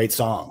fucking great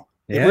song.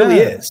 It really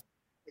is.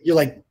 You're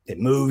like, it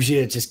moves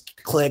you. It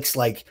just clicks.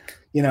 Like,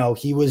 you know,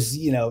 he was,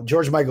 you know,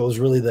 George Michael was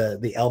really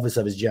the Elvis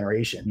of his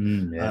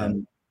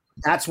generation.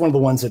 That's one of the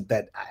ones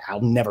that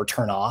I'll never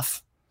turn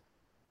off.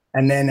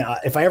 And then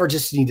if I ever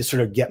just need to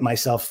sort of get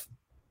myself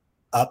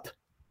up,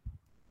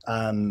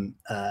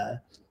 Marky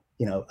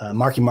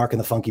Mark and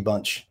the Funky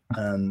Bunch,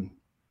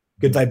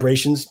 Good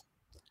Vibrations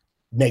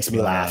makes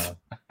me laugh.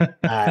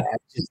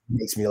 It just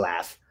makes me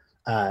laugh.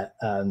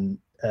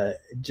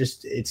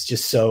 it's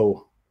just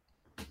so,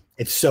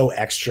 it's so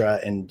extra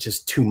and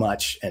just too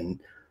much and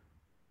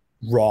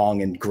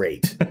wrong and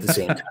great at the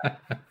same time.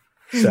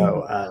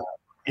 So,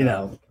 you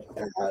know,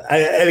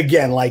 and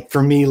again, like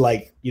for me,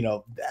 like, you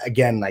know,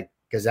 again, like,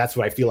 because that's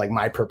what I feel like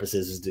my purpose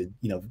is to,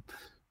 you know,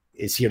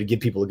 is here to give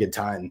people a good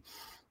time.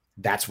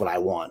 That's what I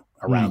want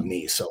around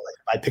me. So like,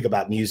 if I pick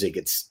about music,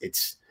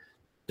 it's,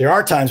 there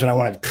are times when I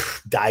want to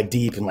dive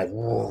deep and like,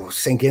 whoa,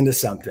 sink into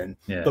something.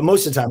 Yeah. But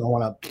most of the time I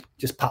want to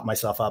just pop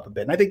myself up a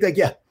bit. And I think like,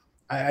 yeah,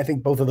 I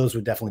think both of those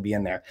would definitely be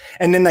in there.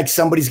 And then like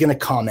somebody's going to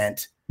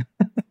comment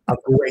a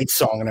great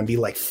song and I'd be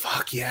like,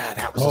 fuck yeah,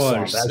 that was a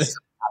song. That's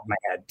out of my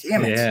head.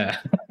 Damn it. Yeah.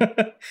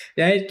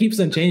 Yeah, it keeps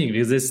on changing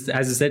because this,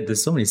 as I said,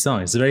 there's so many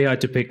songs. It's very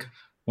hard to pick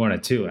one or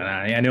two. And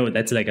I know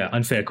that's like an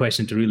unfair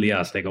question to really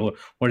ask. Like, oh,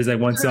 what is that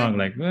one song?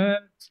 Like,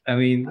 I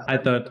mean, I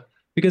thought,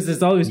 because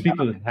there's always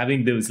people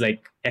having those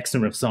like X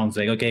number of songs.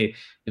 Like, okay,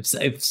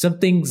 if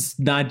something's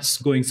not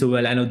going so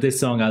well, I know this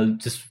song I'll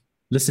just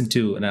listen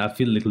to and I'll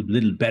feel a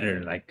little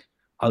better. Like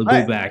I'll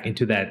go back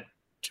into that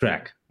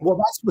track. Well,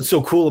 that's what's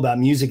so cool about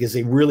music is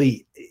they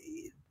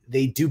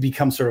do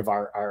become sort of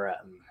our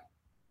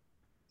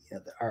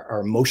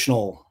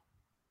emotional,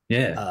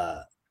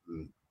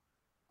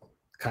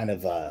 kind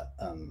of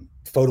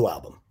photo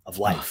album of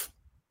life.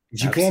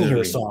 You can hear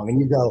a song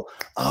and you go,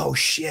 oh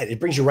shit, it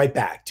brings you right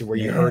back to where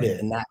you heard it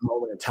in that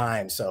moment of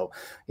time. So,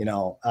 you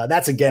know,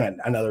 that's again,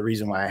 another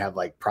reason why I have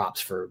like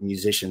props for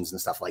musicians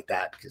and stuff like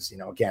that. Because, you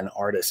know, again,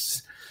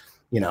 artists,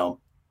 you know,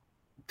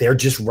 they're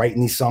just writing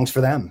these songs for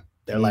them.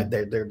 They're like,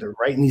 they're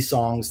writing these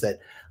songs that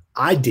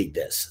I dig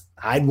this.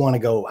 I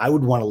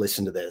would want to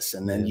listen to this.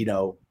 And then, you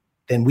know,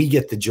 then we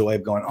get the joy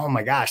of going, oh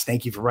my gosh,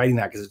 thank you for writing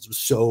that. Cause it's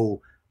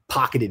so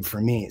pocketed for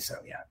me. So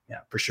yeah,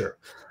 for sure.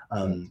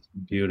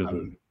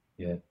 Beautiful.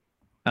 Yeah.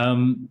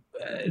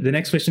 The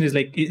next question is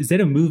like, is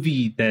there a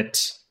movie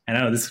that, and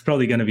I know this is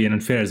probably going to be an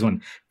unfair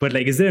one, but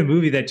like, is there a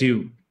movie that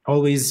you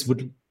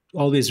would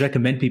always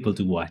recommend people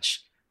to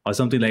watch or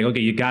something like, okay,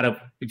 you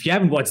gotta, if you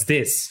haven't watched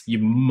this, you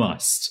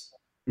must.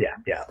 Yeah.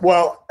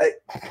 Well,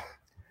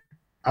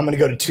 I'm going to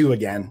go to 2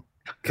 again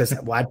because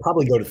I'd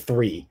probably go to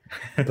 3,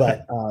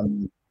 but,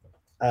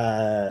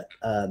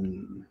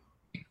 and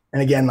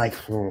again, like,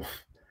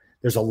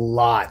 there's a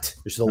lot.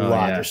 There's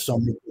so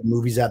many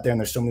movies out there, and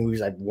there's so many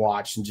movies I've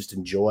watched and just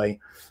enjoy.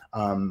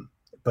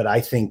 But I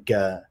think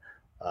Back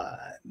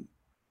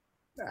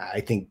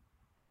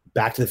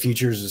to the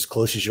Future is as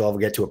close as you'll ever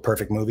get to a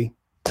perfect movie.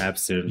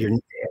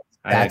 Absolutely,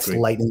 that's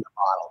lightning in a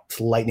bottle.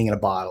 It's lightning in a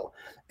bottle,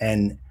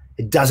 and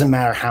it doesn't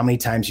matter how many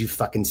times you've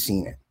fucking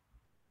seen it.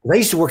 I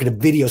used to work at a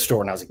video store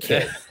when I was a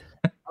kid.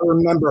 I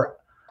remember,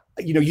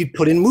 you know, you'd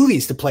put in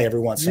movies to play every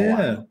once in a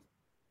while.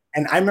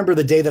 And I remember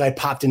the day that I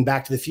popped in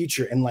Back to the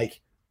Future, and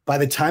like by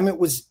the time it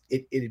was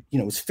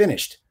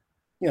finished,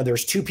 you know, there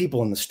was 2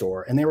 people in the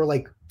store, and they were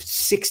like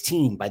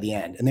 16 by the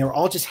end, and they were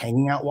all just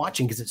hanging out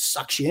watching because it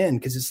sucks you in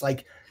because it's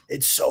like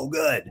it's so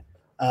good.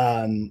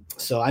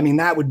 So I mean,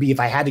 that would be if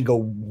I had to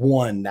go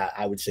one, that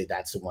I would say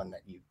that's the one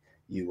that you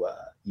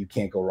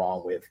can't go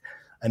wrong with.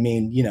 I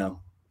mean, you know,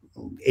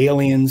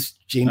 Aliens,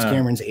 James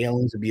Cameron's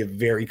Aliens would be a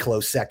very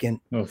close second,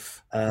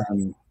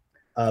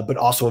 but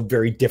also a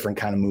very different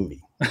kind of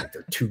movie. Like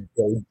they're 2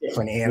 very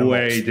different animals.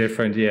 Way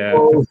different, yeah.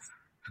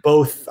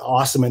 Both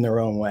awesome in their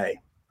own way.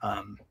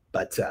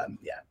 But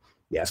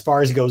as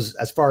far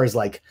as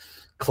like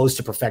close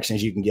to perfection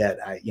as you can get,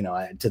 at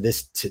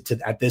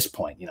this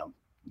point, you know,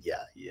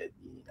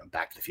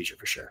 Back to the Future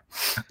for sure.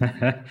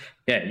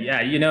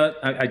 yeah. You know,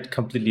 I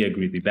completely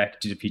agree with you. Back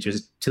to the Future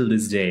till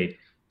this day,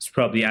 it's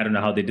probably, I don't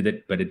know how they did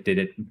it, but it did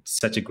it in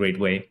such a great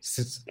way.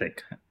 It's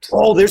like,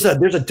 there's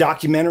a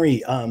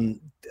documentary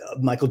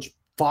Michael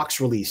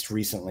Fox released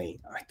recently.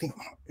 I think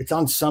it's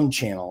on some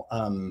channel.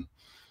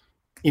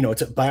 You know,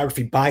 it's a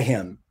biography by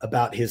him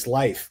about his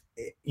life.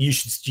 You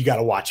got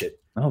to watch it.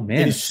 Oh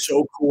man, it is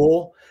so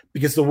cool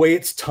because the way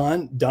it's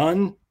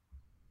done,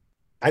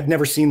 I've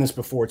never seen this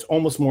before. It's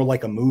almost more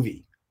like a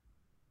movie,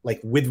 like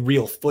with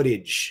real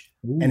footage.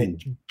 Ooh. And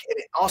it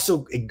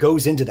also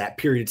goes into that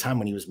period of time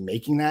when he was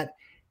making that.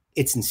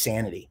 It's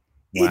insanity.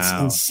 Wow. It's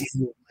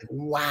insane. Like,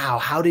 wow,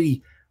 how did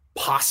he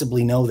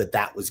possibly know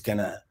that was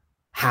gonna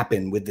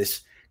happen with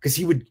this? Because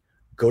he would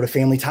go to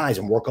Family Ties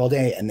and work all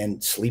day and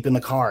then sleep in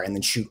the car and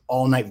then shoot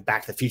all night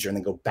Back to the Future and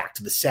then go back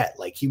to the set.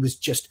 Like he was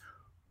just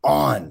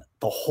on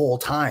the whole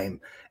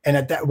time. And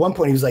at that one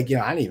point he was like, you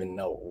know, I didn't even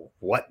know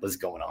what was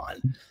going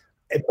on.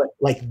 But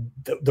like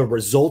the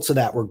results of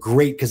that were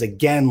great. Cause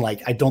again,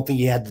 like, I don't think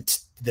he had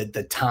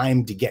the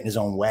time to get in his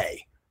own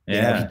way. You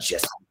know, he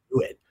just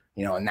do it,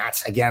 you know, and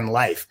that's again,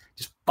 life,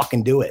 just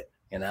fucking do it,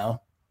 you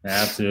know?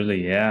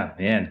 Absolutely. Yeah,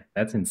 man,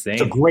 that's insane.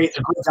 It's a great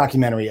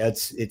documentary.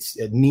 It's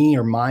Me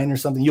or Mine or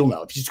something. You'll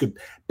know if you just go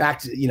back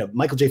to, you know,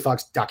 Michael J.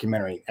 Fox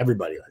documentary.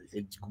 Everybody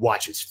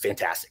watch it. It's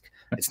fantastic.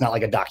 It's not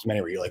like a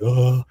documentary where you're like,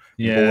 oh,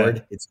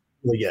 bored. It's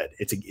really good.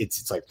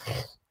 It's like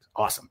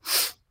awesome.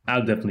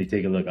 I'll definitely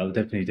take a look.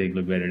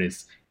 Where it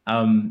is.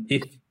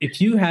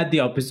 If you had the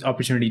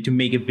opportunity to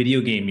make a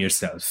video game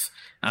yourself,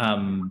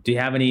 do you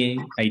have any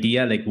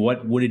idea like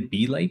what would it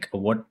be like,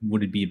 or what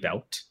would it be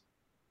about?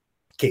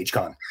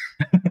 CageCon.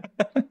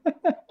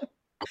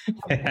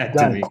 It had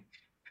to be.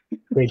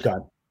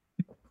 CageCon.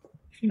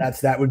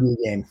 That would be a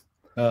game.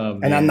 Oh,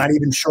 and I'm not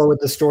even sure what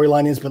the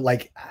storyline is, but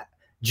like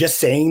just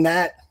saying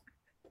that,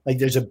 like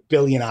there's a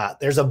billion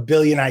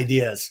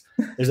ideas.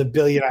 There's a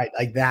billion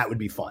like that would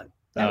be fun.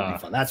 That would be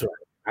fun. That's what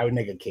I would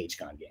make a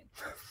CageCon game.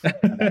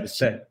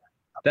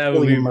 That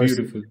would be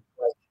beautiful.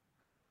 Like,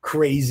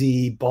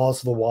 crazy, balls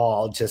to the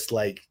wall, just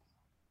like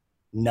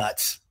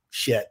nuts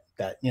shit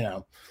that,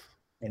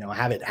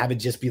 have it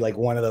just be like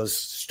one of those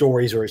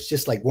stories where it's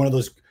just like one of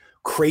those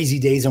crazy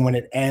days. And when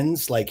it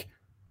ends, like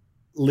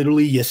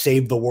literally you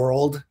save the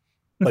world,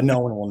 but no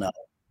one will know.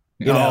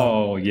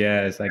 Oh,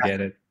 yes, I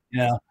get it.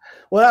 Yeah.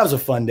 Well, that was a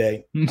fun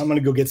day. I'm going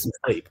to go get some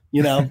sleep.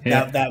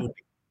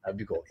 That'd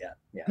be cool. Yeah.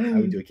 I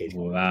would do a case.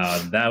 Wow.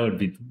 That would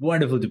be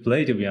wonderful to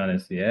play, to be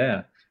honest.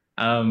 Yeah.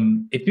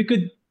 If you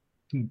could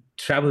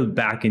travel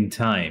back in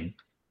time,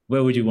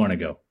 where would you want to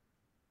go?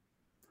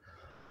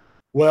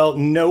 Well,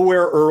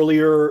 nowhere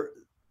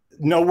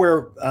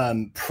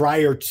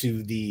prior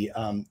to the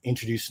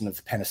introduction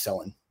of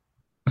penicillin.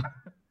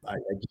 I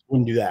just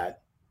wouldn't do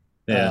that.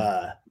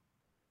 Yeah.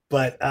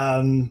 But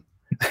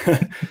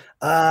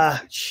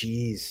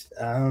geez.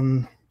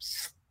 Where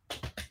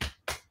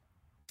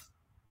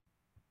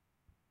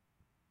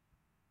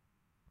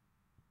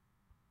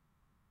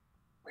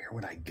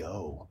would I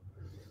go?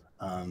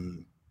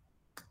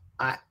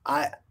 I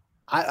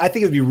think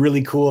it'd be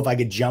really cool if I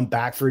could jump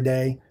back for a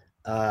day,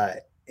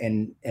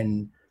 and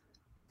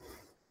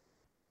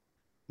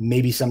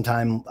maybe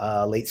sometime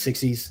late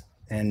 60s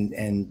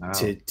and wow.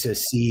 to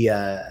see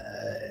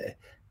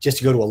just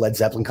to go to a Led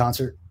Zeppelin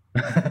concert.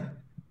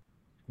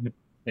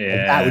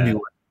 Yeah, that would be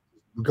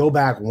go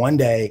back one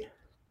day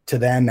to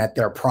them at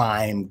their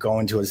prime,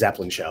 going to a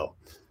Zeppelin show,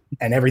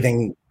 and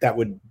everything that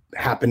would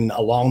happen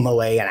along the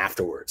way and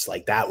afterwards.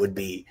 Like that would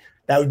be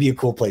a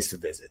cool place to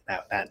visit.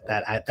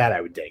 That I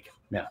would take.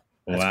 Yeah.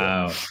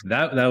 Wow, cool.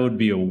 That would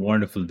be a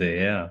wonderful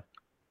day. Yeah,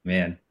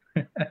 man.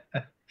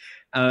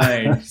 All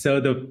right.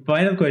 So the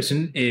final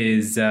question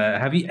is: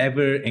 have you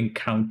ever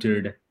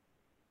encountered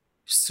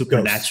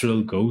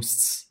supernatural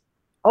ghosts?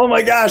 Oh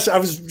my gosh, I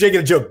was making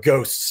a joke.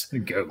 Ghosts.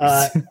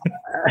 Ghosts.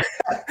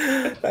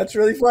 That's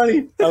really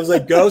funny. I was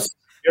like, ghosts?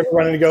 You ever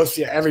run into ghosts?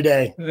 Yeah, every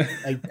day.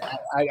 Like,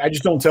 I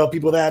just don't tell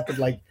people that, but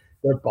like,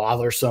 they're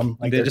bothersome.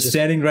 Like they're just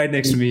standing right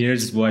next to me here,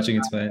 just watching.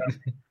 It's fine.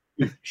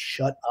 Dude,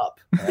 shut up.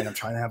 Right? I'm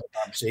trying to have a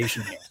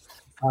conversation here.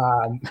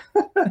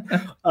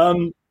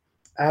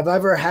 Have I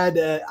ever had?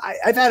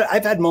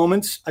 I've had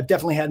moments. I've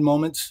definitely had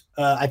moments.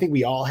 I think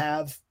we all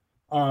have.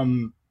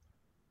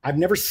 I've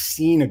never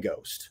seen a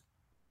ghost.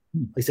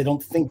 At least I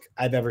don't think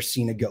I've ever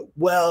seen a ghost.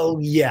 Well,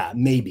 yeah,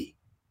 maybe.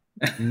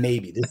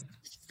 This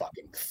is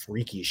fucking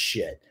freaky as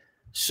shit.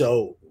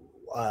 So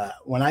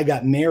when I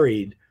got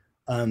married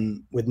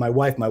with my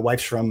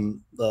wife's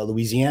from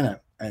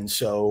Louisiana, and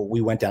so we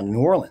went down to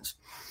New Orleans,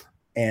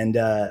 and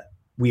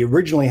we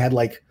originally had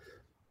like,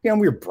 we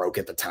were broke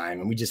at the time,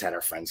 and we just had our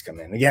friends come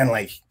in. Again,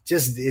 like,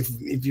 just if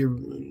you're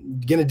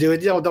gonna do it,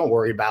 don't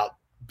worry about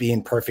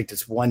being perfect.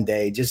 It's one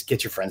day. Just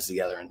get your friends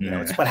together, and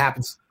it's what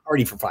happens.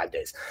 Already for 5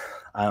 days.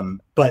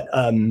 But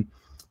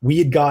we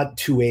had got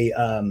to a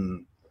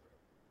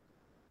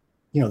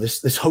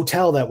this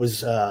hotel that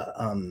was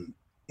in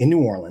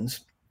New Orleans,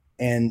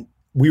 and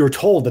we were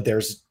told that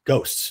there's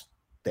ghosts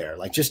there,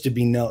 like just to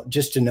know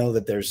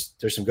that there's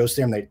some ghosts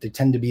there, and they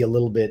tend to be a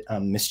little bit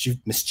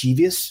mischievous.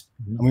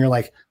 Mm-hmm. And we were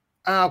like,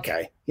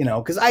 okay,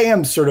 because I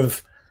am sort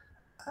of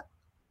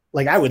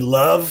like, I would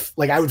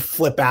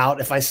flip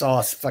out if I saw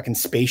a fucking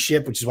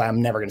spaceship, which is why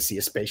I'm never going to see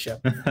a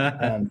spaceship.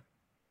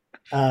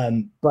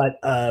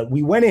 But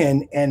we went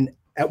in, and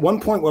at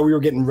one point while we were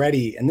getting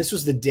ready, and this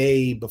was the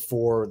day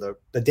before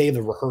the day of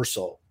the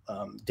rehearsal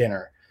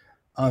dinner,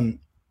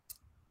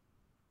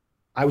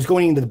 I was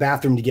going into the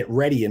bathroom to get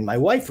ready, and my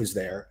wife was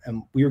there,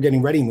 and we were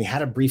getting ready, and we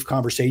had a brief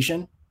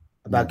conversation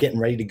about getting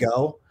ready to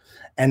go.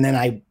 And then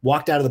I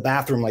walked out of the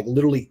bathroom, like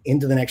literally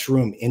into the next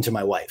room, into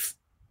my wife.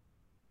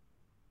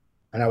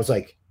 And I was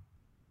like,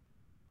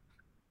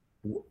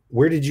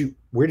 where did you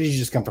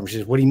just come from? She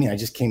says, what do you mean? I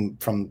just came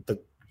from the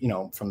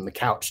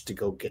couch to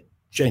go get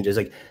changed. It's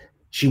like,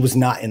 she was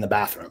not in the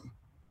bathroom.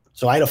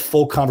 So I had a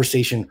full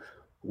conversation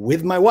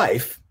with my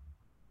wife,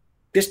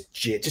 just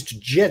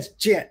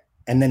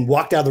and then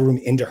walked out of the room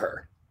into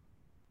her,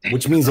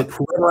 which means that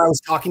whoever I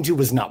was talking to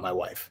was not my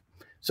wife.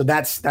 So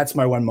that's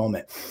my one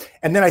moment.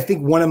 And then I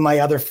think one of my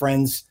other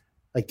friends,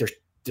 like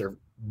their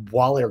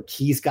wallet or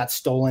keys got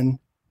stolen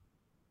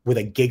with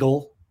a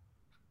giggle.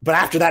 But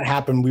after that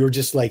happened, we were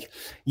just like,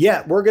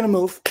 yeah, we're going to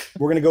move.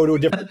 We're going to go to a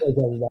different place.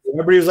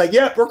 Everybody was like,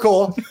 yeah, we're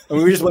cool.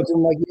 And we just went to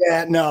them like,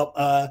 yeah,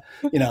 no,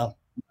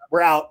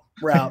 we're out.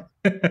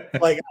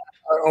 Like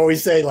I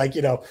always say, like,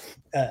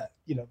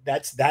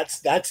 that's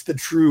the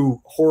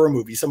true horror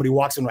movie. Somebody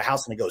walks into a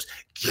house and it goes,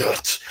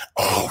 get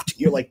out.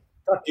 You're like,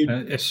 fuck,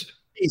 dude.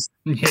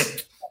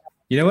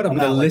 You know what? I'm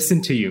going to not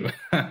listen to you.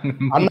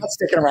 I'm not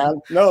sticking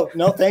around.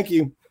 No, thank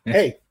you.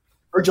 Hey,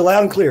 heard you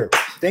loud and clear.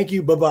 Thank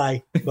you.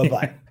 Bye-bye.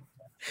 Bye-bye.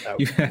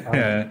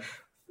 That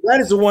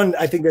is the one,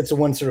 I think that's the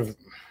one sort of,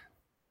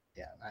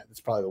 yeah, that's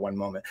probably the one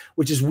moment,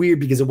 which is weird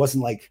because it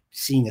wasn't like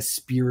seeing a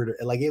spirit.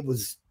 Like it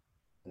was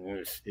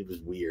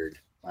weird.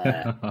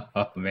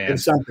 Oh, man. It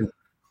was something.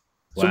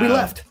 So we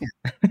left.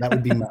 That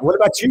would be what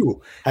about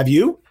you? Have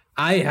you?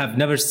 I have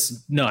never,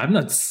 no, I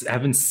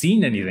haven't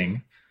seen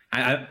anything.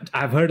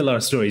 I've heard a lot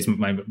of stories.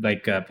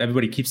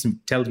 Everybody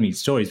tells me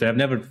stories, but I've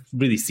never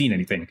really seen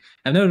anything.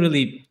 I've never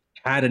really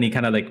had any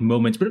kind of like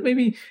moments, but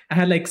maybe I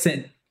had like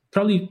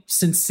probably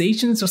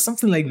sensations or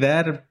something like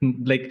that.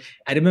 Like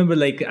I remember,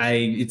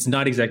 it's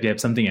not exactly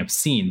something I've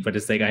seen, but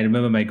it's like I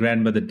remember my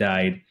grandmother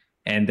died,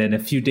 and then a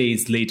few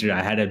days later,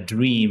 I had a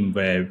dream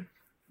where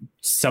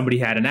somebody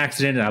had an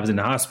accident, and I was in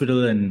the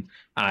hospital, and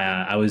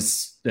I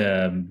was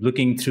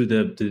looking through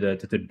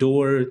the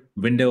door,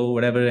 window,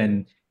 whatever,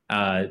 and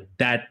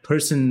that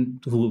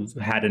person who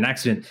had an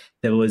accident,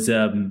 there was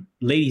a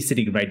lady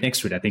sitting right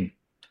next to it. I think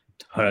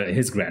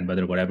his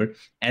grandmother or whatever,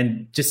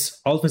 and just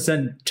all of a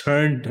sudden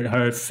turned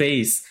her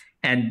face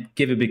and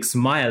gave a big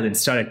smile and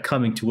started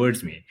coming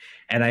towards me.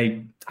 And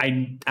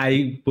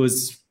I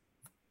was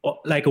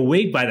like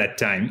awake by that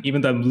time,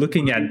 even though I'm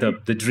looking at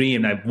the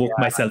dream. I woke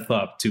myself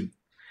up to.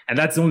 And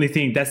that's the only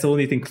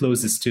thing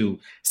closest to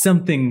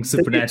something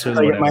supernatural.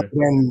 Like it might have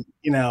been,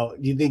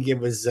 you think it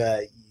was,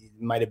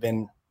 might have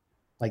been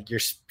like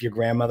your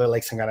grandmother,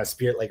 like some kind of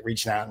spirit, like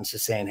reaching out and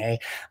just saying, "Hey,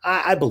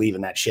 I believe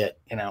in that shit."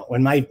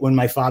 When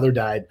my father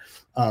died,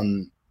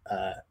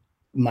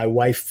 my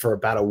wife for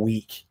about a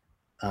week,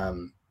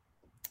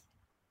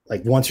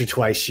 like once or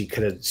twice, she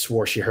could have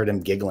swore she heard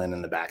him giggling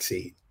in the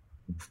backseat.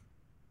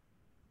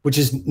 Which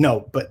is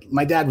but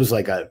my dad was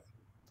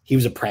he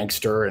was a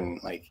prankster,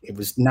 and like it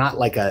was not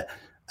like a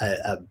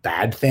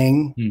bad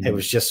thing. Mm-hmm. It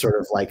was just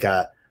sort of like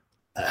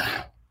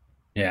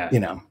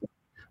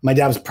my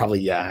dad was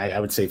probably I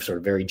would say sort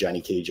of very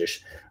Johnny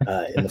Cage-ish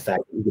in the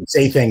fact that he could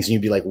say things and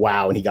you'd be like,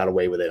 wow, and he got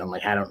away with it. I'm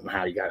like, I don't know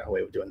how you got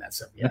away with doing that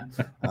stuff. Yeah,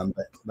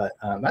 but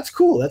that's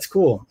cool. That's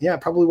cool. Yeah,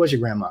 it probably was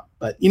your grandma.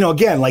 But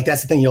again, like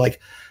that's the thing. You're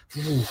like,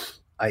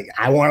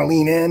 I want to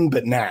lean in,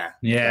 but nah.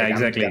 Yeah,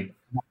 exactly.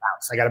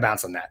 I got to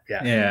bounce on that.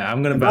 Yeah, yeah,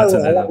 I'm gonna bounce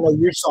on that. I want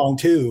your song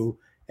too.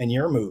 And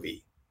your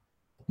movie.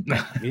 You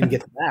didn't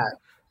get to that.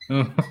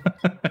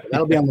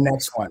 That'll be on the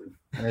next one.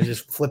 And I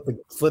just flip the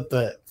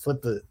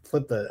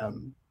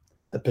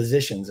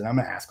positions, and I'm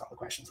gonna ask all the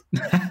questions.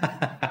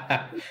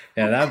 Yeah,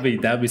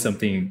 that'd be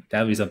something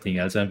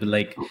else. I'd be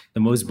like the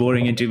most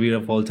boring interview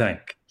of all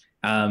time.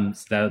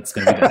 So that's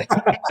gonna be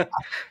that.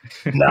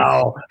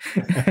 No.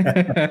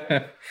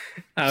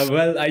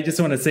 Well, I just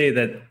want to say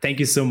that thank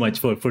you so much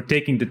for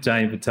taking the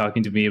time for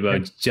talking to me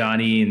about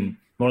Johnny and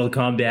Mortal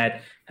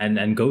Kombat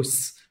and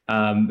Ghosts.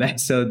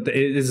 So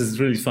this is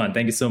really fun.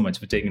 Thank you so much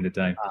for taking the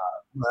time.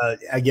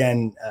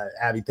 Again,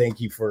 Abby,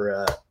 thank you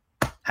for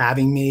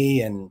having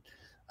me and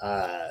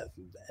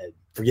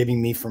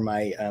forgiving me for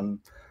my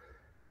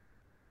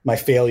my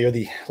failure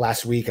the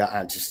last week.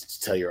 I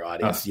just tell your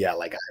audience,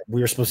 we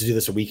were supposed to do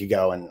this a week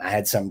ago, and I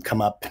had some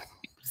come up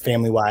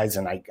family-wise,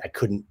 and I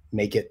couldn't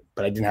make it,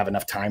 but I didn't have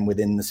enough time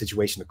within the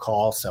situation to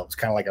call, so it's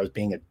kind of like I was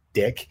being a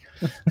dick.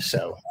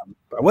 So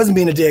I wasn't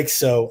being a dick,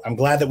 so I'm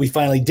glad that we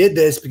finally did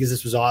this because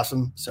this was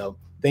awesome. So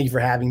thank you for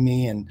having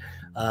me. And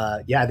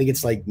I think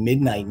it's like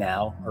midnight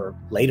now or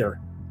later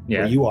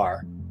where you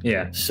are.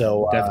 Yeah.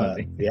 So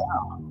definitely.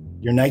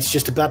 Your night's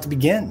just about to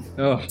begin.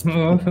 Oh.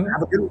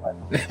 Have a good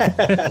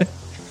one.